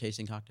bar. Good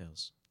tasting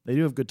cocktails. They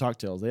do have good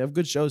cocktails. They have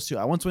good shows too.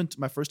 I once went to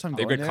my first time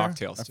They have going good there.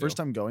 cocktails, My too. first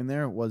time going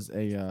there was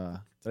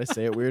a. Did I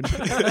say it weird?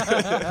 What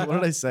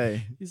did I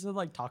say? You said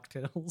like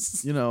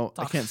cocktails. You know,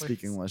 I can't Tacos.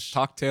 speak English.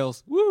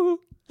 Cocktails. Woo!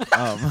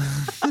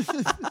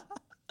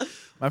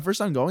 My first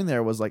time going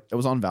there was like it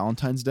was on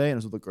Valentine's Day, and it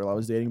was with a girl I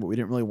was dating, but we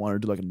didn't really want to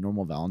do like a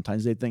normal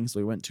Valentine's Day thing, so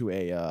we went to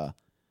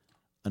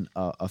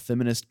a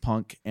feminist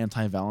punk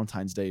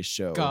anti-Valentine's Day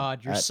show.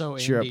 God, you're at so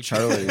Cheer Up indie.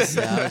 Charlie's.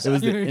 Yeah, It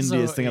was the You're so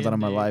indiest thing I've done in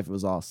my indie. life. It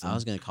was awesome. I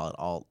was gonna call it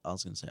alt. I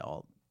was gonna say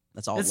alt.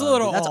 That's alt. It's a love.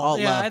 little That's alt. alt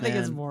Yeah, love. I think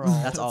it's man. more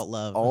alt. That's alt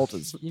love. Alt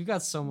is You've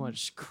got so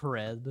much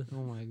cred.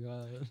 Oh my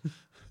god.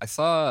 I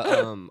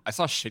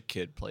saw Shit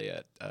Kid play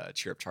at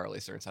Cheer Up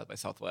Charlie's during South by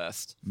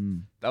Southwest.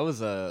 That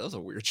was a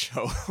weird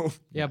show.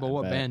 Yeah, but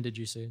what bet. band did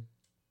you see?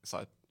 I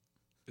saw.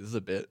 This is a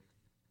bit.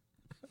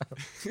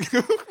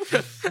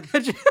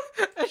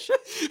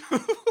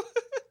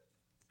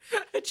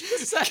 It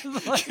just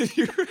sounded like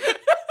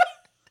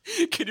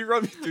Can you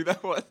run me through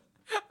that one?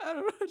 I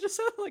don't know. It just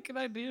sounded like an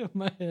idea in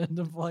my head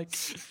of like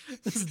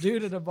this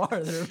dude at a bar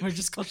that everybody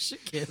just calls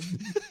Shit Kid.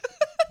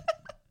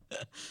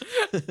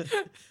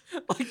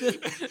 Like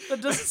that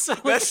doesn't sound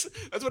like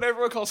That's what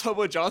everyone calls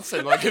Hobo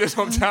Johnson, like in his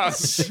hometown.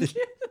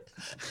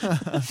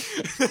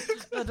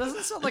 that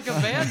doesn't sound like a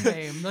band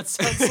name. That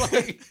sounds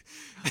like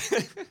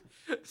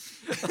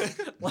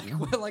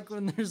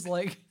when there's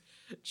like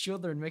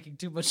children making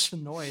too much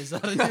noise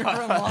out in your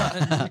front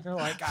lawn. You're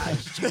like,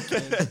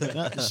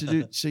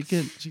 Shit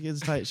Kid. Shit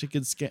Kid's tight. Shit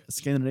Kid's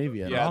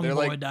Scandinavian. Yeah, Wrong they're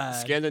boy like died.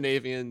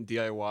 Scandinavian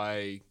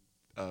DIY,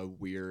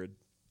 weird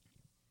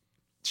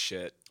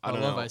shit. I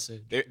don't love know. I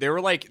see. They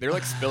were like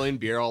spilling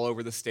beer all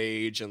over the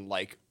stage and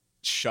like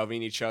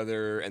shoving each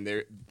other, and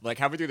they're like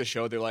halfway through the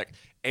show they're like,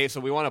 "Hey, so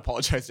we want to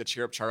apologize to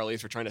Cheer Up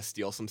Charlie's for trying to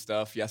steal some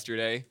stuff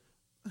yesterday.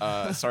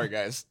 Sorry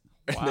guys."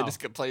 And they Wow. just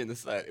kept playing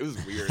this. It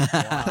was weird.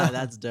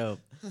 That's dope.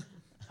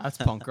 That's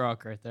punk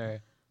rock right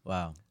there.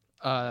 Wow.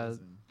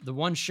 The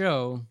one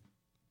show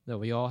that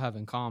we all have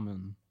in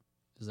common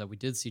is that we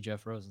did see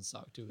Jeff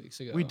Rosenstock 2 weeks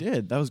ago. We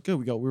did. That was good.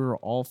 We were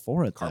all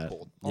for it.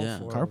 Carpooled. All Yeah.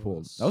 four of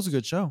Carpooled. us. That was a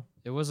good show.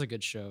 It was a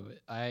good show.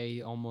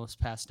 I almost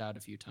passed out a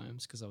few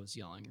times because I was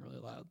yelling really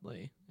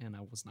loudly and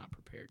I was not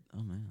prepared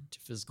Oh man. to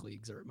physically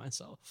exert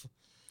myself.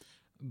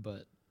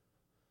 But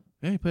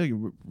Yeah, he played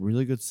a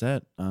really good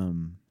set.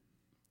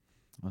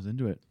 I was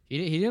into it.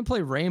 he didn't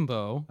play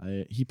Rainbow.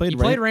 He played. He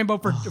played Rainbow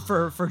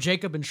for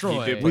Jacob and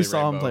Troy. did We play saw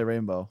him Rainbow. play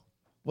Rainbow.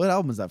 What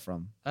album is that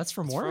from? That's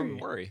from It's Worry. from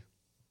Worry.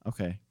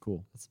 Okay,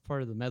 cool. That's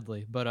part of the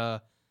medley.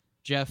 But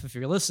Jeff, if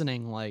you're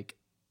listening, like,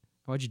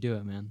 why'd you do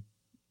it, man?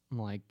 I'm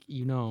like,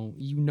 you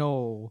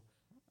know,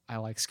 I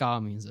like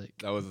ska music,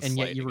 That was a and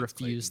yet slight you against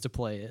refuse to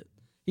play it.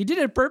 He did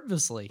it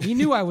purposely. He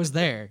knew I was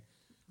there,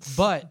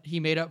 but he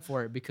made up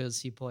for it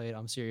because he played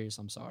 "I'm Serious,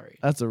 I'm Sorry."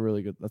 That's a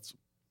really good. That's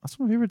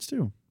one of my favorites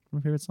too. One of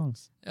my favorite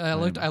songs. I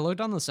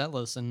looked on the set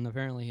list, and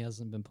apparently he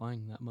hasn't been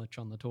playing that much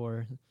on the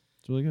tour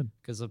It's really good.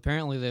 because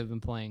apparently they've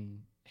been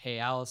playing "Hey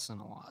Allison"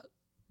 a lot.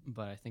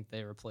 But I think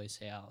they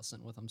replaced "Hey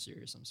Allison" with "I'm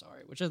Serious, I'm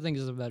Sorry," which I think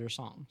is a better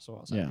song. So I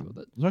was happy with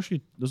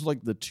it. Those are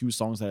like the two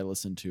songs that I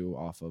listened to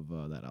off of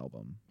that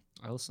album.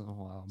 I listened to the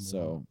whole album.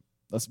 So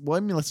I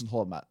mean, listen to the whole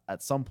album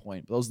at some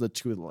point. But those are the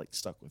two that like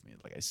stuck with me.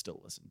 Like I still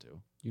listen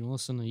to. You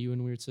listen to "You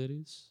in Weird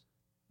Cities"?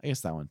 I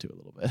guess that one too a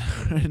little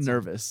bit.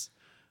 Nervous.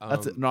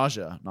 That's it.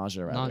 Nausea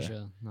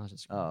rather.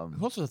 Nausea's great.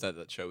 Who else was at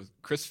that show?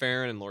 Chris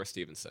Farron and Laura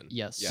Stevenson.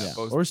 Yes. Yeah. Yeah. Both,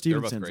 Laura they're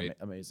both Stevenson's great.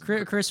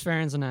 amazing. Chris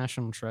Farron's a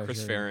national treasure.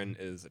 Chris Farron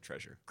is a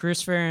treasure.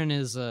 Chris Farron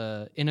is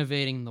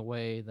innovating the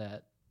way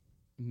that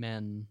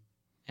men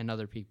and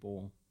other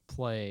people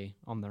play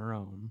on their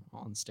own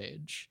on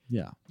stage.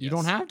 Yeah. You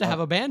don't have to have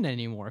a band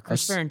anymore.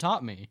 Chris Farron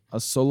taught me. A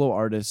solo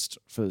artist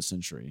for the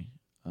century.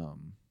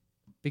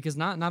 Because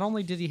not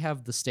only did he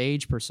have the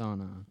stage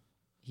persona,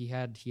 he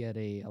had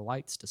a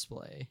lights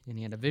display and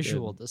he had a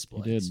visual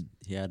display. He did.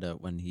 He had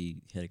when he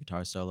hit a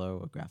guitar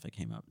solo, a graphic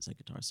came up and said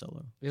guitar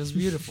solo. It was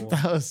beautiful.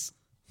 That was.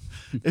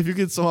 If you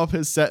could sum up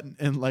his set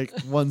in like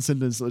one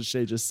sentence, what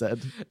Shay just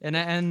said.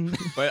 and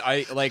But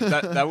I like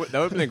that. That would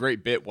have been a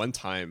great bit one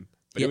time.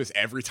 But Yeah. it was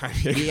every time.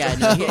 He Yeah,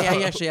 no,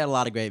 he actually had a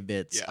lot of great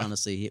bits. Yeah.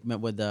 Honestly, he met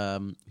with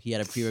he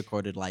had a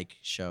pre-recorded like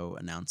show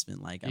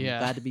announcement, like I'm Yeah.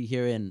 glad to be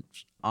here in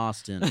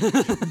Austin.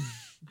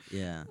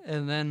 Yeah,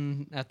 and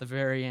then at the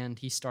very end,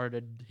 he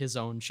started his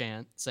own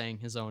chant, saying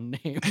his own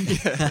name.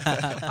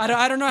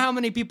 I don't know how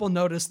many people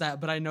noticed that,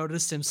 but I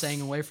noticed him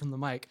saying away from the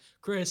mic,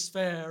 "Chris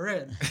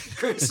Farron,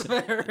 Chris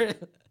Farron."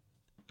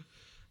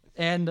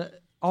 And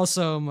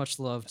also, much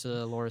love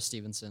to Laura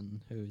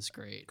Stevenson, who's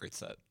great. Great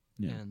set.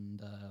 Yeah.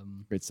 And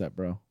Great set,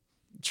 bro.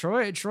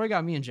 Troy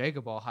got me and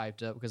Jacob all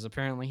hyped up because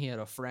apparently he had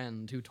a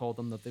friend who told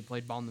him that they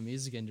played Bomb the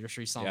Music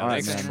Industry song Yeah, in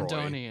thanks, San Troy.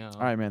 Antonio. All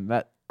right, man.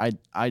 That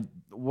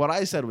what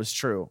I said was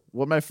true.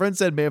 What my friend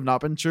said may have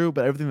not been true,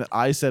 but everything that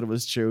I said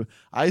was true.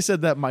 I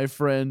said that my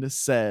friend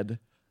said,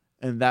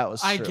 and that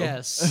was true. I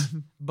guess.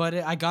 But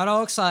I got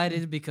all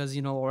excited because,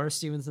 Laura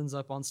Stevenson's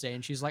up on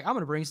stage. She's like, I'm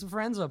going to bring some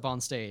friends up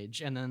on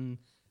stage. And then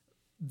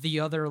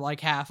the other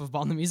like half of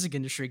Bomb the Music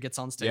Industry gets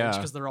on stage Yeah.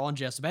 because they're all in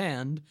Jess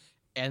Band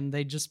and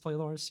they just play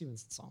Laura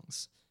Stevenson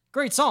songs.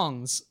 Great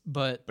songs,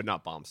 but But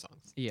not bomb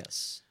songs.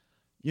 yes.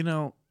 You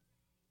know,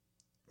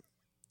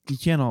 you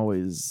can't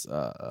always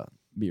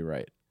be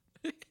right.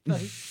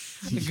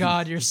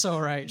 God, you're so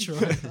right, Troy.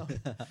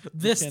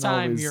 This Can't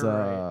time always, you're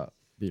right.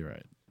 Be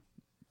right.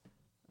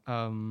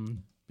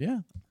 Um, Yeah.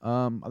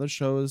 Other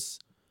shows.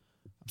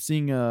 I'm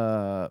seeing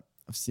the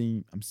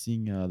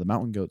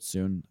Mountain Goats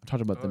soon. I've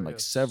talked about them like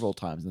yes. several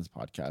times in this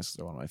podcast. 'Cause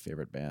they're one of my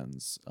favorite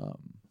bands.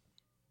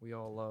 we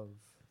all love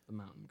the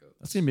Mountain Goats.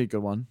 That's gonna be a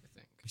good one. I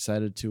think.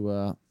 Excited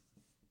to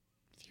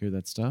hear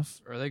that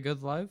stuff. Are they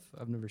good live?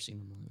 I've never seen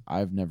them live.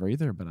 I've never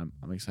either, but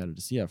I'm excited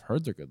to see. I've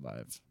heard they're good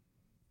live.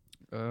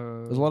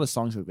 There's a lot of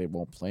songs that they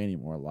won't play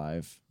anymore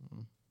live.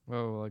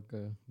 like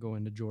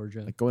going to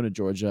Georgia. Like Going to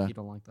Georgia, you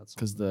don't like that song.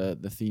 because the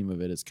theme of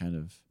it is kind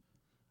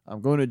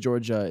of Going to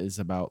Georgia is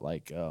about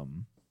like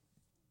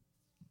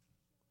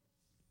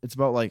it's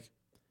about like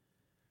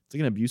it's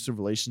like an abusive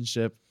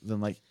relationship.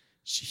 Then like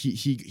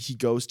he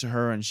goes to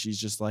her and she's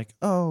just like,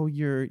 oh,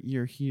 you're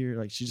here.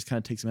 Like she just kind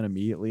of takes him in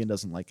immediately and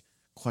doesn't like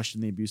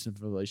question the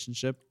abusive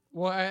relationship.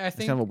 Well, I It's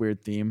think kind of a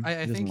weird theme. I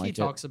doesn't think he like it.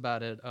 talks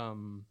about it.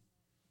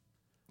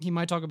 He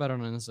might talk about it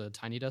on his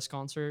Tiny Desk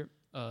concert,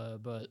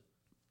 but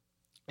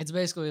it's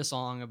basically a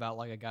song about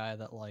like a guy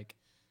that like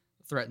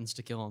threatens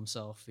to kill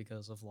himself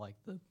because of like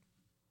the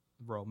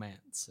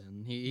romance,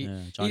 and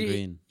John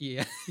Green.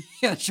 Yeah,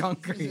 John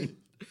Green,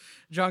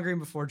 John Green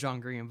before John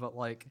Green, but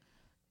like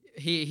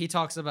he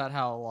talks about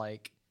how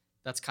like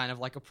that's kind of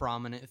like a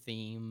prominent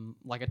theme,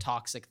 like a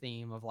toxic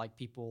theme of like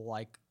people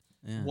like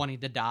Yeah. wanting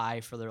to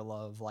die for their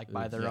love, like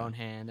by their yeah. own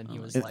hand, and he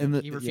was In- like, in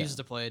the- he refuses yeah.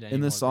 to play it anymore.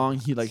 In the because song,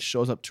 he it's- like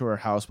shows up to her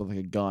house with like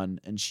a gun,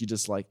 and she's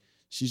just like,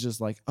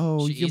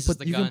 oh, She you eases can put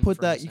the you can gun put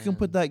from that his you can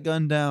put hand. that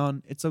gun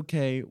down. It's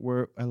okay.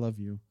 I love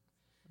you.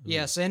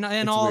 yes, and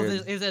It's all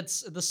weird. this,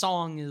 it's the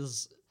song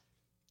is,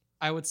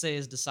 I would say,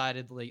 is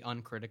decidedly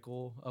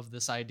uncritical of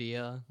this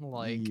idea.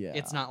 Like Yeah.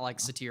 it's not like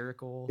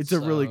satirical. It's a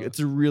really so- it's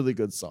a really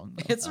good song.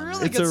 Though. it's a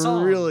really It's good a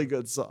song. really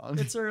good song.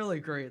 It's a really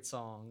great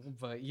song,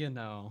 but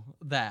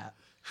that.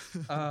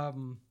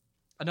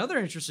 Another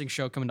interesting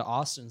show coming to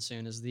Austin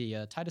soon is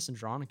the Titus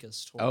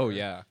Andronicus tour. Oh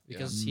yeah.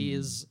 because he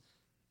is.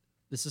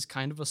 This is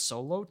kind of a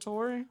solo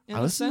tour. In I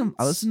a listen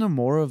sense. to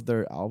more of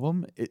their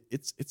album.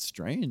 It's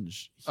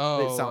strange.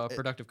 Oh,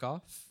 Productive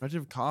Cough.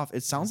 Productive Cough.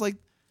 It sounds like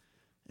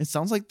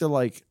they're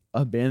like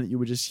a band that you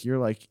would just hear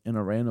like in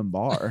a random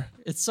bar.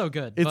 It's so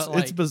good. It's but,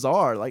 like, it's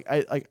bizarre. Like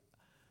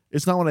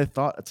it's not what I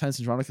thought a Titus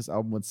Andronicus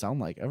album would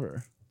sound like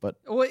ever. But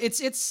well, it's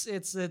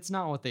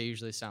not what they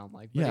usually sound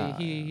like. But Yeah,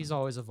 he's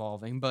always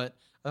evolving. But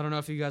I don't know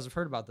if you guys have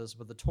heard about this,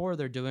 but the tour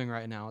they're doing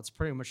right now, it's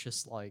pretty much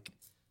just like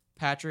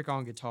Patrick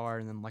on guitar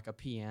and then like a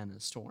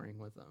pianist touring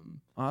with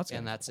him, Oh, that's and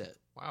kinda that's it.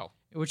 Wow.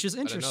 Which is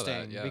didn't know that,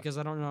 interesting yeah. because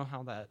I don't know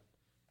how that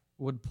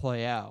would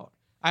play out.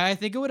 I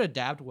think it would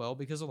adapt well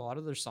because a lot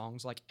of their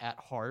songs, like at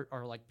heart,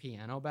 are like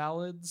piano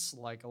ballads,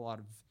 like a lot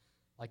of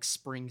like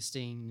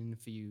Springsteen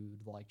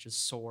infused, like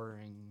just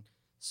soaring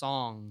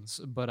songs.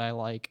 But I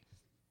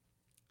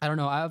don't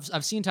know.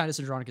 I've seen Titus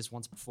Andronicus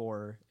once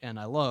before, and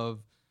I love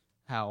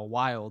how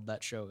wild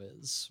that show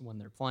is when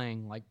they're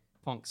playing like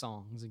punk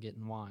songs and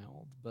getting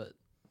wild. But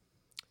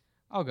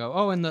I'll go.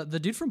 Oh, and the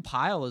dude from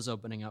Pile is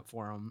opening up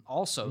for him,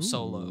 also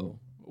solo,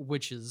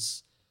 which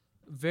is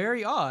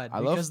very odd I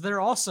love- because they're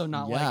also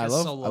not yeah, like I a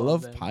love solo. I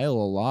love band. Pile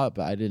a lot,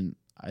 but I didn't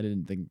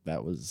think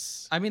that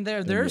was. I mean, be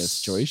a there's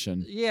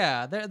situation.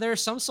 Yeah, there are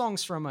some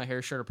songs from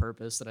Hair Shirt of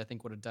Purpose that I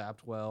think would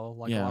adapt well,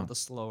 like a Yeah. lot of the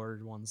slower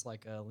ones,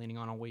 like Leaning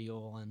on a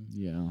Wheel, and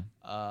Yeah.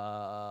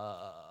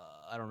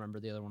 I don't remember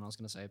the other one I was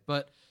gonna say,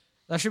 but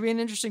that should be an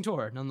interesting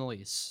tour,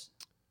 nonetheless.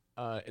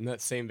 In that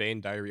same vein,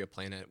 Diarrhea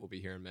Planet will be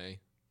here in May,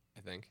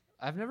 I think.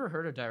 I've never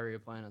heard a Diarrhea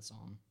Planet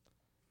song.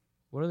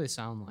 What do they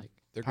sound like?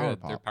 They're Power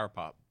good. They're pop. power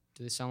pop.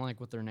 Do they sound like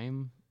what their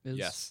name is?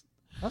 Yes.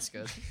 That's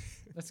good.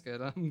 That's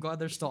good. I'm glad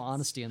there's still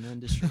honesty in the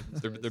industry.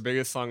 these Their days.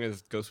 biggest song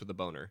is Ghost with a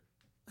Boner.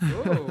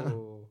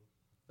 Oh,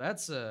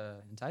 that's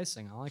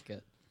enticing. I like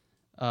it.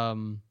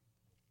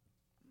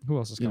 Who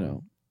else is You coming?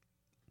 know.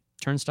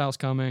 Turnstile's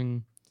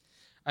coming.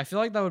 I feel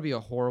like that would be a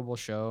horrible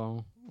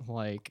show.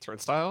 Like,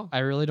 Turnstile? I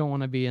really don't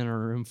want to be in a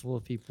room full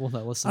of people that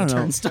I listen to don't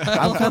know.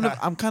 Turnstile.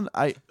 I'm kind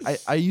of.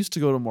 I used to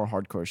go to more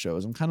hardcore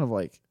shows. I'm kind of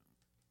like.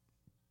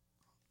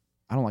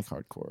 I don't like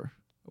hardcore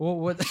well,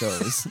 what?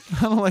 shows.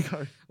 I don't like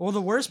hard. Well,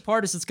 the worst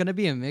part is it's going to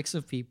be a mix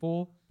of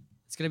people.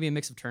 It's going to be a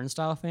mix of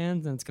Turnstile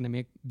fans, and it's going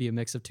to be a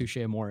mix of Touche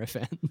Amore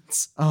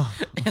fans. Oh,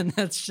 And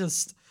that's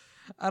just,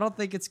 I don't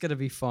think it's going to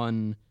be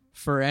fun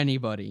for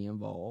anybody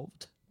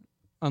involved,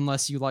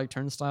 unless you like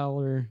Turnstile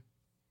or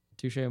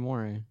Touche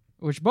Amore,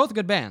 which both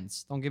good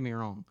bands. Don't get me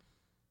wrong,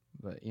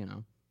 but you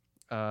know,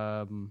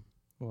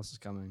 who else is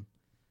coming?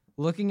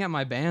 Looking at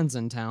my bands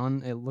in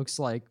town, it looks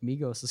like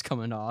Migos is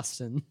coming to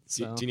Austin. Do,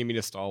 So, do you need me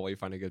to stall while you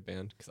find a good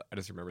band? Because I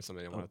just remember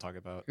something I want to talk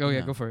about. oh yeah,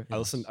 Yeah. go for it. I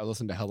listened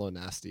to Hello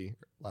Nasty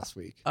last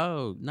week.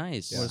 Oh,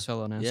 nice. What is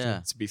Hello Nasty? Yeah.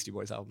 It's a Beastie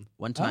Boys album.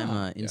 One time,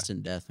 Ah.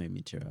 Instant Death made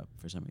me tear up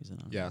for some reason.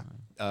 I don't Yeah.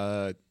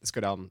 know. It's a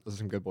good album. Those are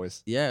some good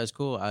boys. Yeah, it was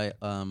cool.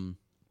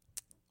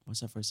 What's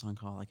that first song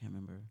called? I can't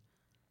remember.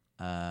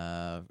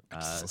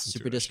 just listened to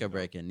Super it, Disco actually.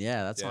 Breakin'.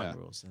 Yeah, that song Yeah.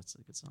 rules. That's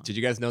a good song. Did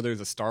you guys know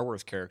there's a Star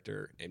Wars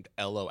character named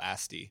Elo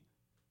Asti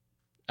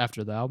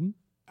After the album,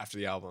 after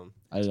the album?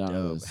 I don't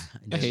know. Dope. This.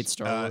 I hate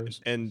Star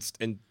Wars. And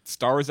in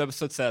Star Wars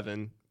Episode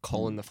 7,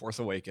 The Force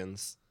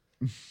Awakens,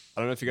 I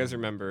don't know if you guys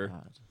remember,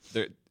 God.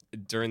 there,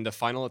 during the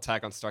final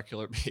attack on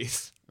Starkiller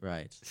Base,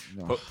 Right.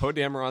 No. Poe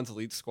Dameron's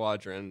elite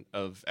squadron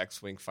of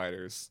X-Wing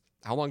fighters.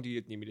 How long do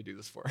you need me to do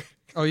this for?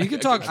 Oh, you can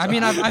talk. I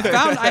mean,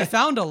 I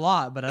found a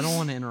lot, but I don't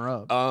want to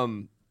interrupt.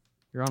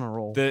 You're on a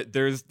roll.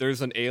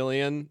 There's an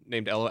alien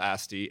named Elo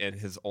Asti, and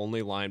his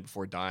only line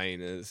before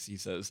dying is he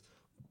says,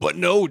 "But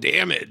no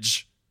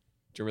damage."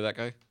 Do you remember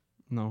that guy?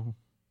 No.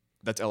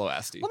 That's Elo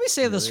Asti. Let me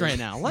say this right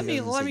now. Let me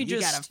You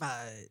just. gotta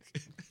fight.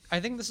 I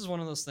think this is one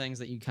of those things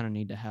that you kind of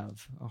need to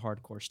have a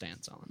hardcore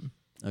stance on.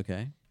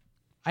 Okay.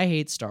 I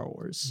hate Star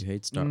Wars, You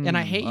hate Star. and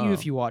I hate you Oh.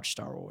 if you watch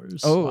Star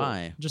Wars. Oh.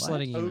 Why? just What?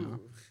 letting you know.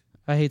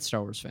 I hate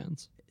Star Wars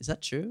fans. Is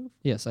that true?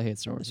 Yes, I hate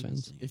Star Wars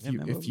fans.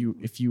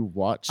 If you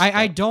watch,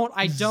 I don't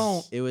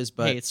It was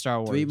but hate Star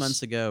Wars. 3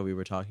 months ago we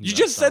were talking. You about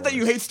just Star said that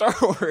you Wars. hate Star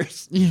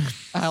Wars.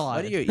 I What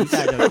lied. are you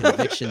got no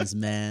convictions,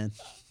 man?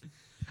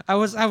 I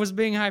was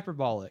being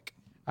hyperbolic.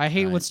 I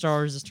hate what Right. Star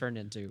Wars has turned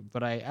into,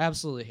 but I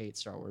absolutely hate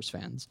Star Wars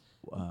fans,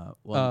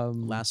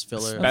 Last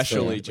filler.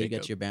 Especially you get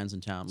Jacob. to your bands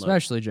in town. Look,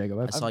 especially Jacob.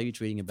 I saw you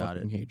tweeting about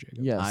it. Hate Jacob.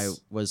 yes, I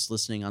was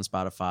listening on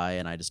Spotify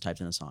and I just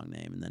typed in a song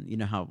name, and then you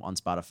know how on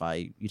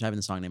Spotify you type in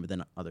the song name, but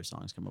then other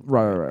songs come up.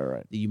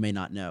 right. That you may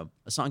not know.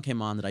 A song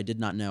came on that I did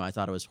not know. I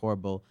thought it was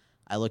horrible.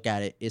 I look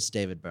at it. It's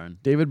David Byrne.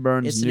 David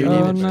Byrne's It's new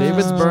David Byrne.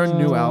 David's Byrne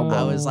new Oh. album.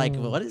 I was like,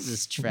 what is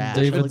this trash?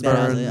 David I looked at it,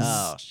 I was like, Byrne's-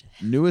 oh, shit.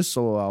 newest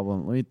solo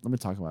album. Let me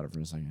talk about it for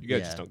a second. You guys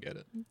Yeah. just don't get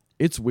it.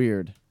 It's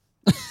weird.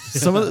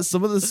 some of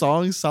the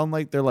songs sound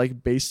like they're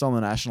like based on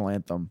the national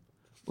anthem.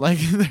 Like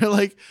they're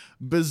like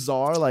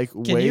bizarre. Like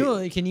Can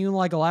you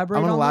like elaborate?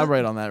 I'm gonna on that?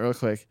 elaborate on that real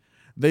quick.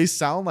 They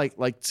sound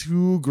like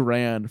too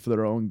grand for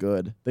their own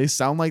good. They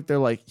sound like they're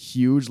like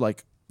huge,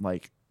 like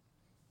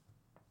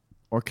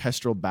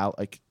orchestral ballad,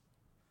 like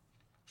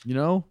you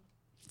know.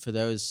 For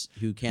those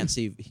who can't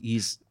see,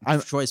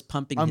 I'm Troy's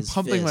pumping I'm his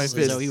pumping my fists.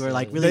 fists. So we were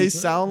like really, They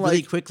sound really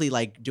like- quickly,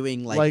 like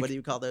doing like, like- what do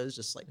you call those?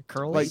 Just like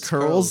Curls? Like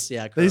curls.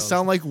 Yeah, They curls.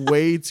 sound like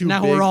way too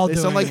Now big. we're all they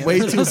doing sound like it. way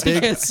For too those who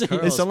big. can't see. They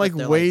Curls, sound like but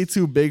they're way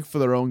too big for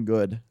their own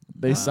good.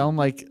 They sound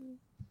like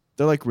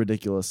they're like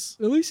ridiculous.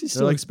 At least he's They're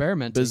still like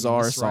experimenting. in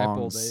bizarre this ripe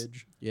old songs.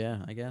 age.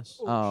 Yeah, I guess.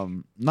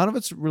 None of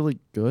it's really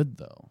good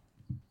though.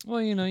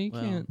 Well, you know, you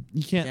Well, can't.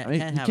 You can't. Can't- I mean,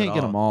 can't you have can't it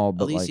get them all.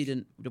 But At least like, he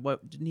didn't.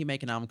 Didn't he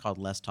make an album called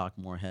Less Talk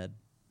More Head?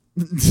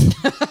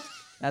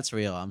 That's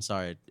real. I'm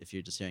sorry if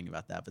you're just hearing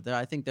about that, but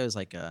I think there's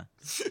like a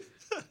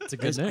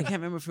It's a I good name. can't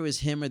remember if it was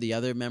him or the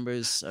other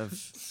members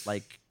of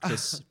like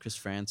Chris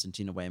France and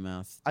Tina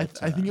Weymouth. I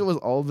think it was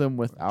all of them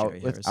without Jerry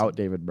Harrison.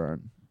 David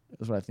Byrne.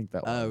 That's what I think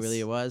that was. Oh, really?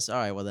 It was. All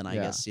right. Well, then I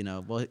Yeah. guess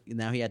well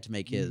now he had to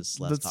make his.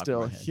 Let's But talk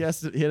still, about it. he had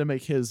to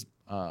make his.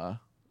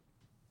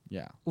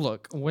 Yeah.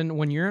 Look,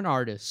 when you're an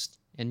artist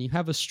and you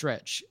have a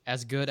stretch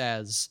as good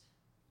as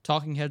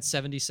Talking Heads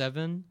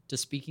 77 to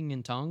Speaking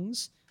in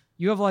Tongues,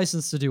 you have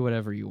license to do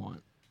whatever you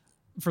want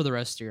for the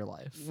rest of your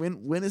life.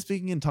 When is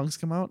Speaking in Tongues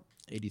come out?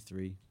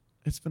 83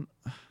 It's been.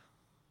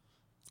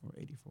 or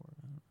 84.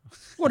 I don't know.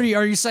 What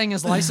are you saying?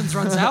 His license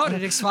runs out?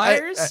 It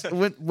expires?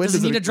 When Does he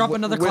need to drop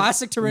another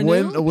classic to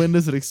renew? When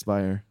does it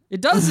expire?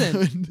 It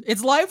doesn't.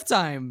 It's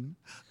lifetime.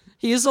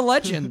 He is a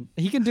legend.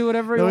 He can do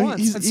whatever he No,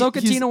 wants. And so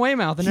can Tina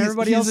Weymouth and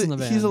everybody else in the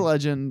band. He's a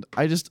legend.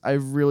 I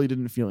really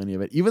didn't feel any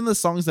of it. Even the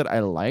songs that I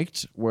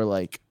liked were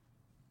like,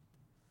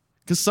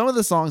 because some of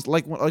the songs,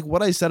 like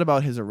what I said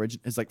about his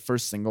like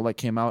first single that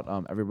came out,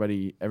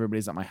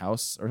 everybody's at my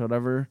house or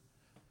whatever.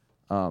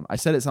 I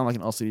said it sounded like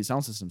an LCD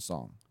Sound System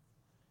song,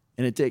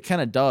 and it kind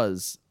of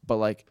does. But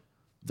like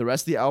the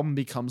rest of the album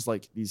becomes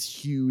like these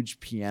huge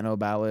piano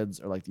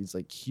ballads or like these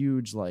like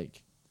huge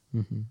like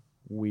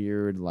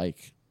weird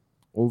like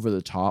over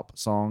the top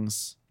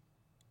songs.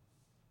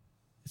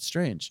 It's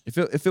strange. If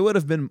it would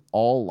have been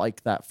all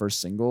like that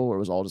first single, or it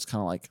was all just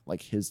kind of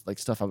like his like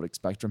stuff I would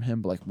expect from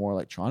him, but like more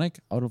electronic,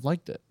 I would have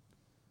liked it.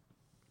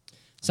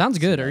 Sounds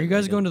good. Are you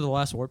guys going to the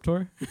last Warped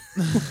Tour?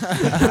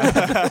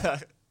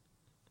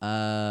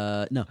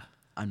 No,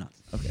 I'm not.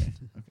 Okay.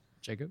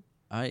 Jacob?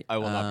 All right. I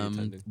will not be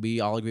attending. We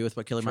all agree with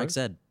what Killer Mike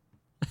said.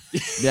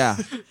 Yeah.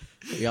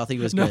 We all think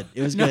it was No. good.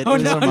 It was No, good. It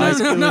was no, no, nice.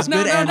 no, It was no,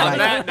 good no, and no. right. On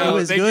that It note,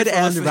 was thank you good for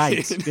and listening.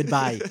 right.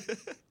 Goodbye.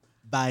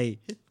 Bye.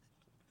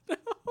 $1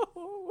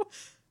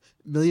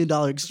 Million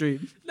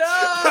Extreme. No!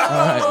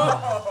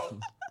 All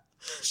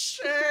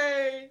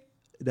Shame!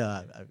 No,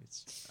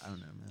 I don't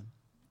know, man.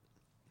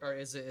 Or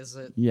is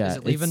it Yeah. is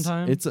it leaving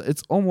time? It's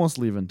almost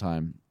leaving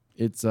time.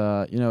 It's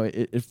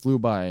it flew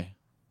by.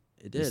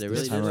 It did. this It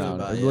really time did. around.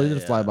 Fly by. It really Yeah,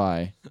 did fly yeah.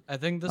 by. I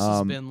think this has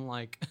Um, been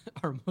like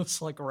our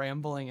most like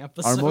rambling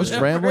episode. Our most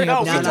ever. rambling No,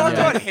 we No, no, talked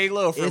no. about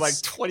Halo for like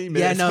It's- 20 Yeah,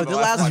 minutes. no, on the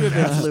last two have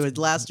been podcast. fluid.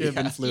 The last two have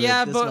been fluid.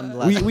 Yeah, This but one, the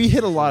last We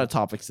hit a lot of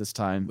topics this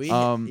time.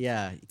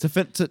 yeah.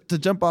 To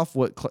jump off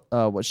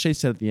what Shay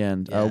said at the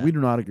end, Yeah. we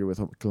do not agree with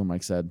what Killer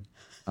Mike said.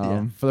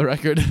 Yeah. For the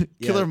record,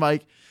 Killer Yeah.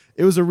 Mike,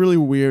 it was a really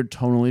weird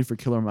tonally for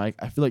Killer Mike.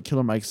 I feel like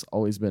Killer Mike's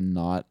always been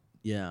not.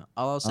 Yeah.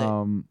 All I'll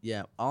say.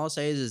 Yeah. All I'll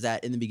say is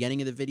that in the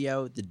beginning of the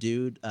video, the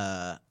dude,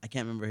 I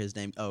can't remember his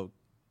name. Oh,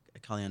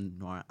 Kalyan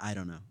Noir. I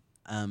don't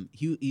know.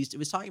 He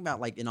was talking about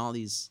like in all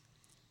these,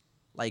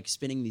 like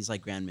spinning these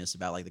like grand myths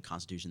about like the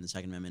Constitution, the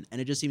Second Amendment,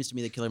 and it just seems to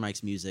me that Killer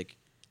Mike's music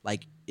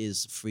like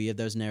is free of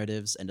those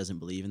narratives and doesn't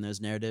believe in those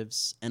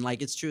narratives. And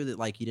like it's true that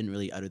like he didn't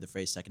really utter the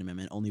phrase Second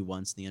Amendment only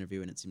once in the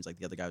interview, and it seems like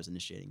the other guy was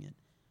initiating it.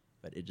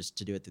 But it just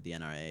to do it through the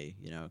NRA,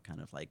 kind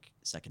of like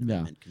Second Yeah.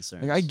 Amendment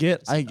concerns. Like I get.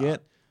 just seemed odd.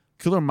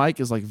 Killer Mike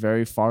is like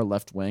very far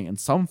left wing, and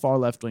some far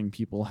left wing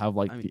people have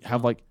like I mean,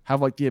 have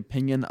like the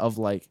opinion of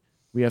like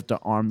we have to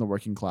arm the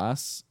working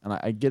class, and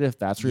I get if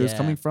that's where he was Yeah.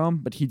 coming from,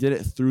 but he did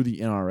it through the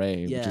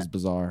NRA, which Yeah. is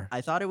bizarre.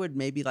 I thought it would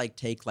maybe like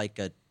take like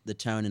the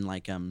tone and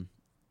like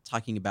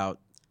talking about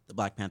the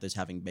Black Panthers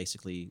having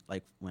basically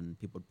like when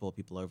people would pull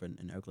people over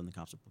in Oakland, the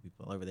cops would pull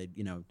people over, they'd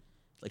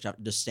like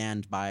just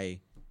stand by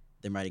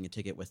them riding a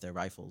ticket with their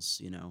rifles,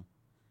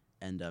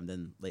 and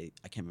then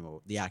I can't remember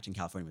the act in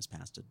California was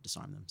passed to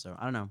disarm them. So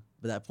I don't know,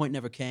 but that point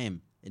never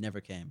came. It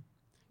never came.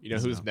 You know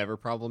who's never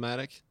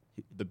problematic?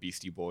 The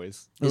Beastie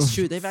Boys. It's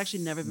true. They've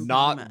actually never been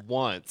Not problematic.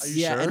 once.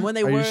 Yeah, and when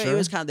they Are you were, sure? it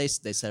was kind of they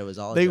said it was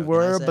all. a They joke, and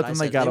were, I said- but I then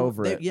they said got were-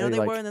 over it. They They,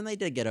 like- were, and then they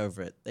did get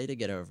over it. They did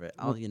get over it.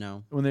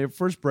 When they were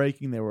first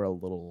breaking, they were a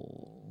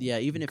little. Yeah,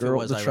 even if girl- it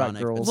was the track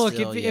ironic. girls. But Look,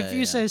 still, if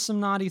you say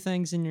some naughty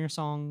things in your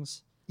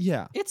songs,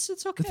 Yeah. it's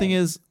okay. The thing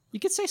is, you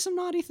could say some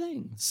naughty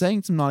things.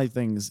 saying some naughty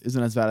things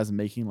isn't as bad as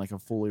making like a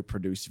fully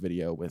produced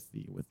video with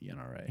the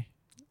NRA.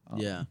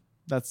 Yeah.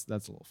 That's a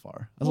little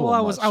far. That's a Well,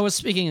 little I was much.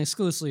 speaking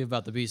exclusively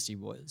about the Beastie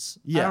Boys.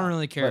 I Yeah, don't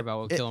really care but about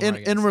what in- Killer in,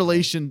 Mike in said.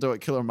 relation to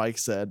what Killer Mike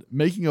said,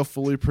 making a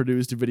fully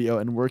produced video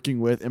and working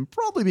with and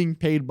probably being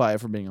paid by,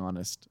 if we're being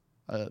honest,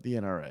 the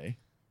NRA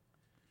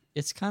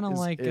It's kind of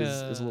like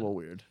is a little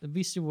weird. the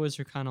Beastie Boys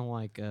are kind of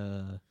like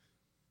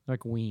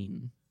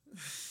Ween.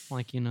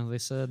 Like they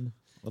said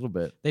A little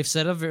bit, they've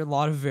said a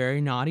lot of very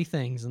naughty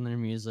things in their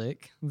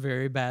music,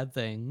 very bad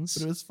things,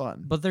 but it was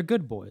fun. but they're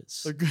good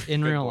boys They're good-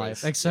 in good real boys.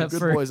 life, They're except good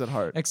for boys at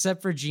heart.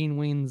 Gene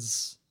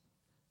Ween's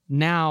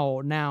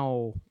now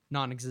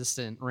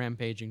non-existent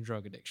rampaging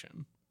drug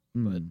addiction.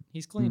 But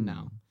he's clean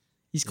now.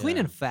 He's clean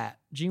Yeah. and fat.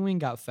 Gene Ween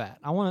got fat.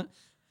 I want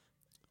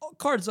to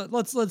cards.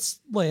 Let's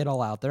lay it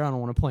all out there. I don't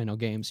want to play no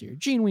games here.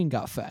 Gene Ween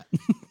got fat.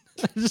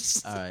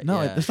 Just, All right.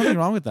 No, yeah. there's nothing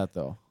wrong with that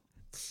though.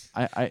 it's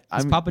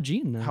I'm Papa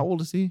Gene now. how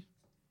old is he?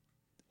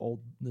 Old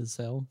as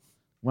hell.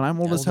 When I'm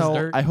old Old as as hell,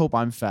 dirt. I hope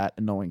I'm fat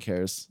and no one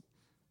cares.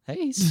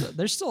 Hey,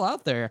 they're still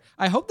out there.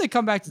 I hope they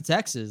come back to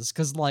Texas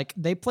because, like,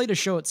 they played a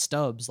show at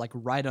Stubbs, like,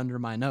 right under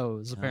my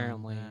nose,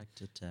 apparently. Come back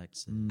to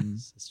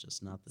Texas. It's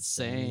just not the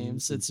Same same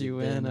since you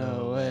went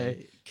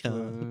away.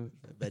 Come,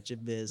 I bet you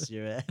miss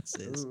your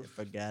exes. You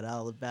forgot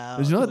all about.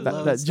 Did you know the that,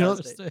 Lone that Star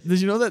did State.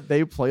 you know that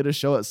they played a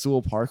show at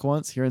Sewell Park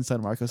once here in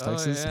San Marcos, Oh,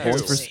 Texas?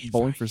 yeah.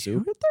 Bowling for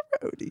Soup.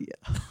 Rodeo.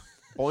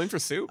 Bowling for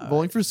Soup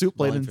Bowling for Soup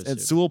played Bowling for at Soup.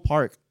 Sewell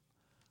Park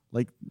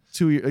like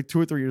 2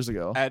 or 3 years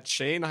ago. at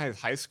Shane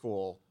High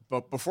School.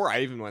 But before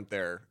I even went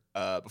there,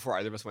 before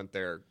either of us went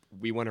there,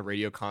 we won a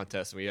radio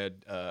contest and we had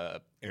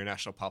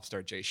international pop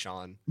star Jay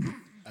Sean.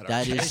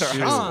 That is at our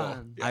true. high school.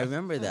 Sean. I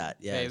remember that.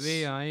 Yes.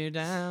 Baby, are you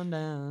down,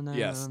 down, down?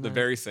 Yes, the down?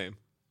 very same.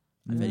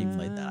 I bet he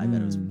played that. I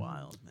bet it was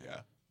wild, man. Yeah.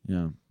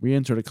 Yeah, we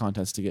entered a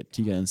contest to get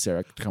Tegan and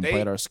Sarah to come They-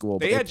 play at our school,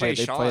 but they had Jay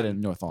they played Sean. in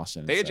North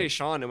Austin. They had instead. Jay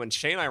Sean, and when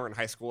Shane and I were in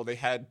high school, they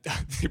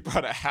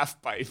brought a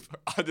half pipe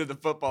onto the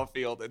football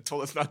field and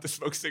told us not to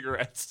smoke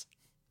cigarettes.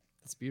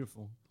 That's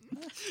beautiful. Do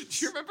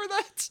you remember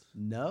that?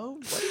 No?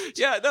 What?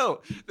 Yeah,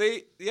 no.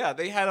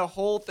 They had a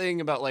whole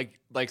thing about like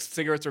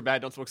cigarettes are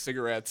bad, don't smoke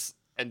cigarettes,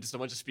 and just a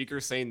bunch of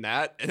speakers saying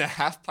that, and a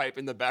half pipe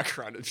in the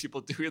background, and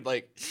people doing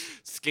like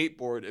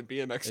skateboard and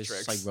BMX It's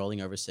tricks. just like rolling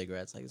over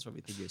cigarettes. Like, that's what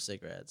we think of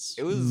cigarettes.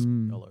 It was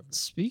Roll over.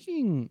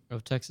 Speaking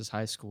of Texas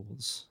high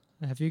schools,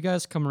 have you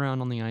guys come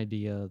around on the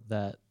idea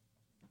that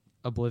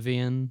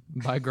Oblivion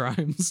by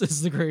Grimes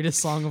is the greatest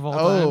song of all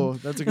Oh, time?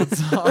 that's a good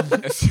song.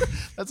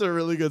 That's a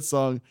really good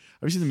song.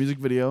 Have you seen the music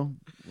video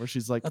where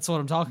she's like, That's what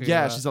I'm talking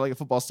yeah, about. she's at like a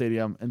football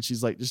stadium and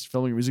she's like just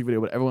filming a music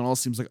video, but everyone else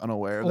seems like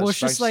unaware. Well, that it's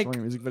just she's like filming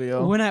a music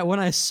video. when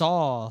I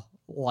saw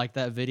like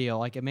that video,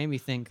 like it made me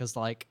think because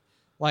like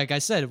I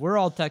said, we're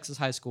all Texas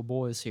high school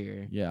boys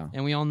here. Yeah.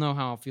 And we all know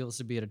how it feels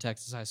to be at a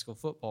Texas high school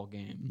football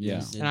game.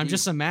 Yeah. And I'm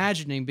just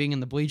imagining being in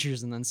the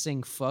bleachers and then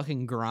seeing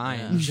fucking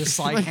Grimes Yeah. just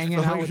like Like, hanging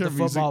out with her the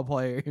music- football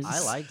players.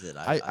 I liked it.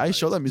 I thought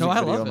showed it that music I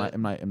video love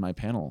in it. my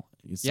panel.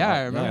 You saw Yeah,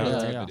 I it. remember Yeah.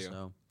 that. Yeah. was-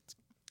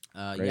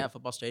 So, Great. yeah,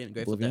 football stadium.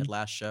 Grateful Oblivion? Dead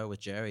last show with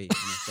Jerry in the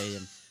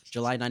stadium.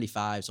 July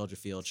 95, Soldier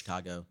Field,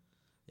 Chicago.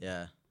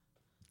 Yeah.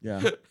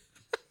 Yeah.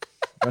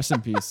 Rest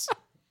in peace.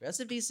 Rest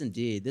in peace,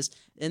 indeed. This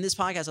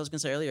podcast I was gonna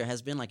say earlier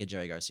has been like a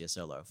Jerry Garcia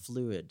solo,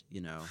 fluid.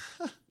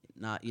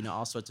 Not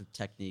all sorts of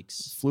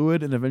techniques.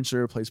 Fluid and eventually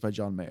replaced by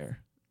John Mayer.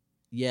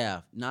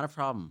 Yeah, not a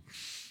problem.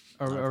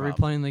 Are, Not a are we problem.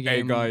 playing the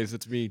game?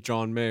 it's me,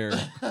 John Mayer.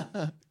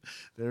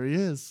 There he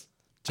is.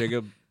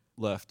 Jacob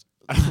left.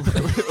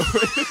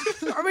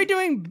 Are we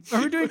doing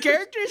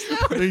characters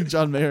now? Doing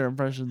John Mayer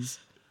impressions.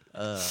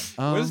 I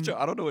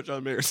don't know what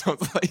John Mayer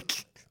sounds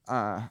like.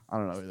 I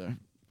don't know either.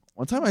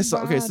 One time I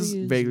saw. Okay, so this is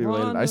Bodies vaguely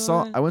related. I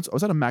wandering.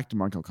 was at a Mac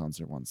DeMarco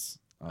concert once.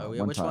 Oh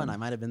yeah, which one? I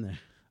might have been there.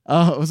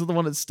 Was it the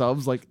one at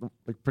Stubbs like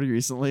pretty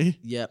recently?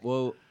 Yeah.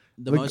 Well,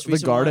 the The, most the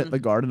recent garden one, the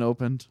garden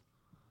opened.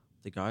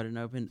 the garden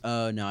opened.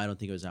 Oh no, I don't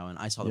think it was that one.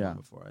 I saw the Yeah. one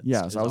before. It's-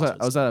 Yeah, it so I was also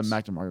at a Stubbs.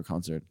 Mac DeMarco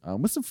concert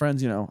with some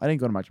friends. I didn't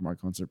go to Mac DeMarco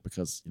concert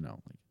because like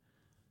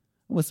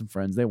I'm with some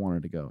friends. They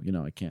wanted to go.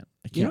 I can't.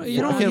 You I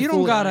don't can't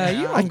fully- gotta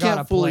I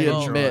can't fully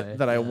play admit enjoy.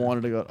 that I Yeah.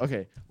 wanted to go.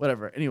 Okay,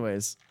 whatever.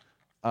 Anyways,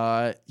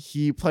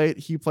 he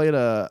played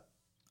a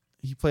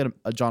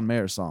John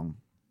Mayer song.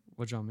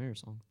 What John Mayer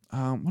song?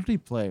 What did he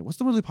play? What's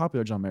the really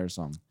popular John Mayer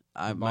song?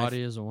 My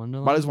Body is a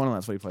Wonderland. Body's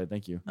Wonderland. That's what he played.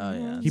 Thank you. Oh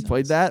yeah. He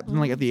played that, and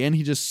like at the end,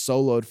 he just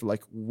soloed for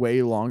like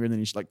way longer than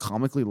he should, like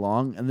comically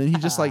long, and then he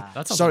just like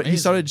That sounds started. He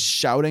amazing. started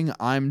shouting,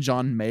 "I'm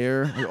John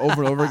Mayer" like,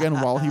 over and over again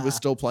while he was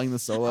still playing the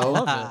solo.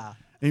 love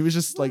And he was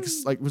just like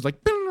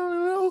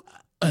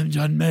 "I'm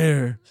John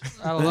Mayer."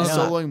 I And then love Yeah.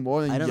 that. soloing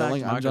more than I know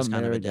yelling, "I'm Marco's John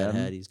kind Mayer" of a deadhead.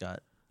 again. He's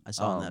got. I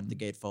saw on the Um,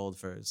 gatefold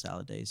for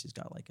Salad Days. He's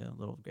got like a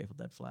little Grateful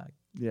Dead flag.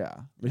 Yeah,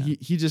 but Yeah.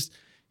 he just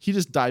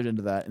dived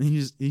into that, and he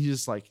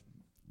just like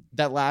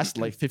that last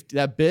like 50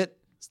 that bit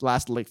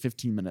lasted like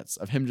 15 minutes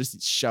of him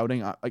just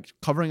shouting like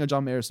covering a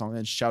John Mayer song and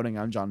then shouting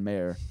 "I'm John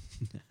Mayer"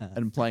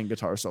 and playing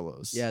guitar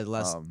solos. Yeah, the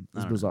last- it's I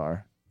don't know.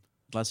 bizarre.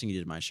 The last thing he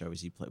did at my show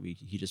was he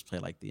just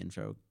played like the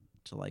intro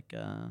to like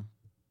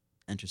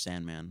Enter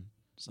Sandman.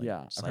 Just, like,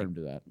 Yeah, just, I've like, heard him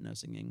do that. no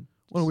singing.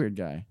 What a Just- weird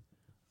guy.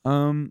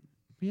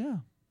 Yeah.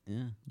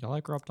 Yeah. Y'all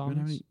like Rob Do we have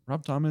Thomas? any-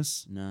 Rob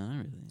Thomas. No, not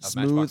really. Of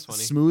Smooth, Matchbox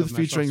 20? smooth Of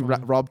Matchbox featuring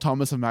 20? Rob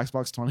Thomas of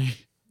Maxbox 20.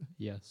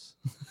 Yes.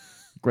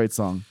 Great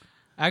song.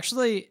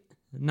 Actually,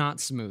 not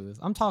smooth.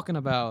 I'm talking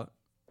about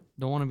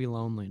Don't Want to Be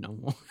Lonely No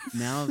More.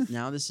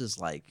 now this is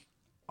like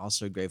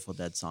also a Grateful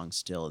Dead song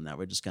still, and that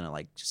we're just gonna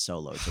like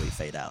solo till we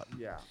fade out.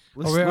 Yeah.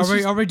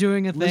 Are we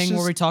doing a let's thing where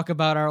just- we talk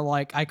about our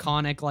like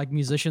iconic like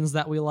musicians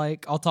that we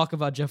like? I'll talk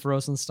about Jeff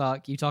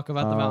Rosenstock. You talk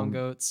about the Mountain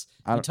Goats.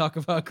 I You don't- talk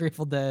about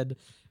Grateful Dead.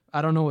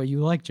 I don't know what you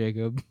like,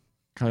 Jacob.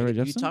 Kylie Rae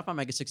You Jepsen? talk about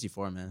Mega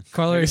 64, man.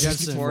 Carly Rae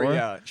 64? Jepsen.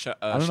 Yeah.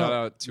 I don't Shout know.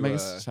 out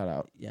to Shout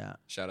out. Yeah.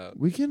 shout out.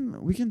 We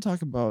can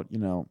talk about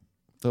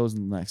those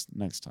next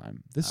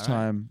time. This All right.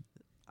 time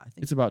I think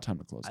it's about time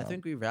to close I out.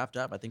 think we wrapped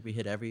up. I think we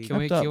hit every. Can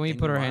we Wrapped up. can we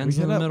put our We hands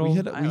we in hit the middle?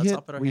 Put our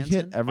hands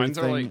in? Mine's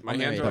are everything like my on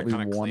the hands are radar. like that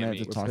kind we of wanted clammy.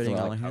 to We're talk putting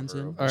about. all our hands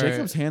in. All right.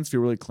 Jacob's hands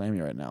feel really clammy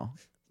right now.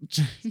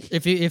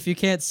 If you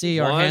can't see,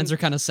 our One, hands are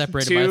kind of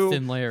separated by a two,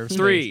 thin layer of space.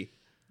 3.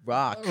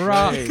 Rock.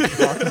 Rock. Hey,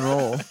 rock and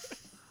roll.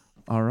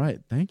 All right,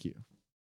 thank you.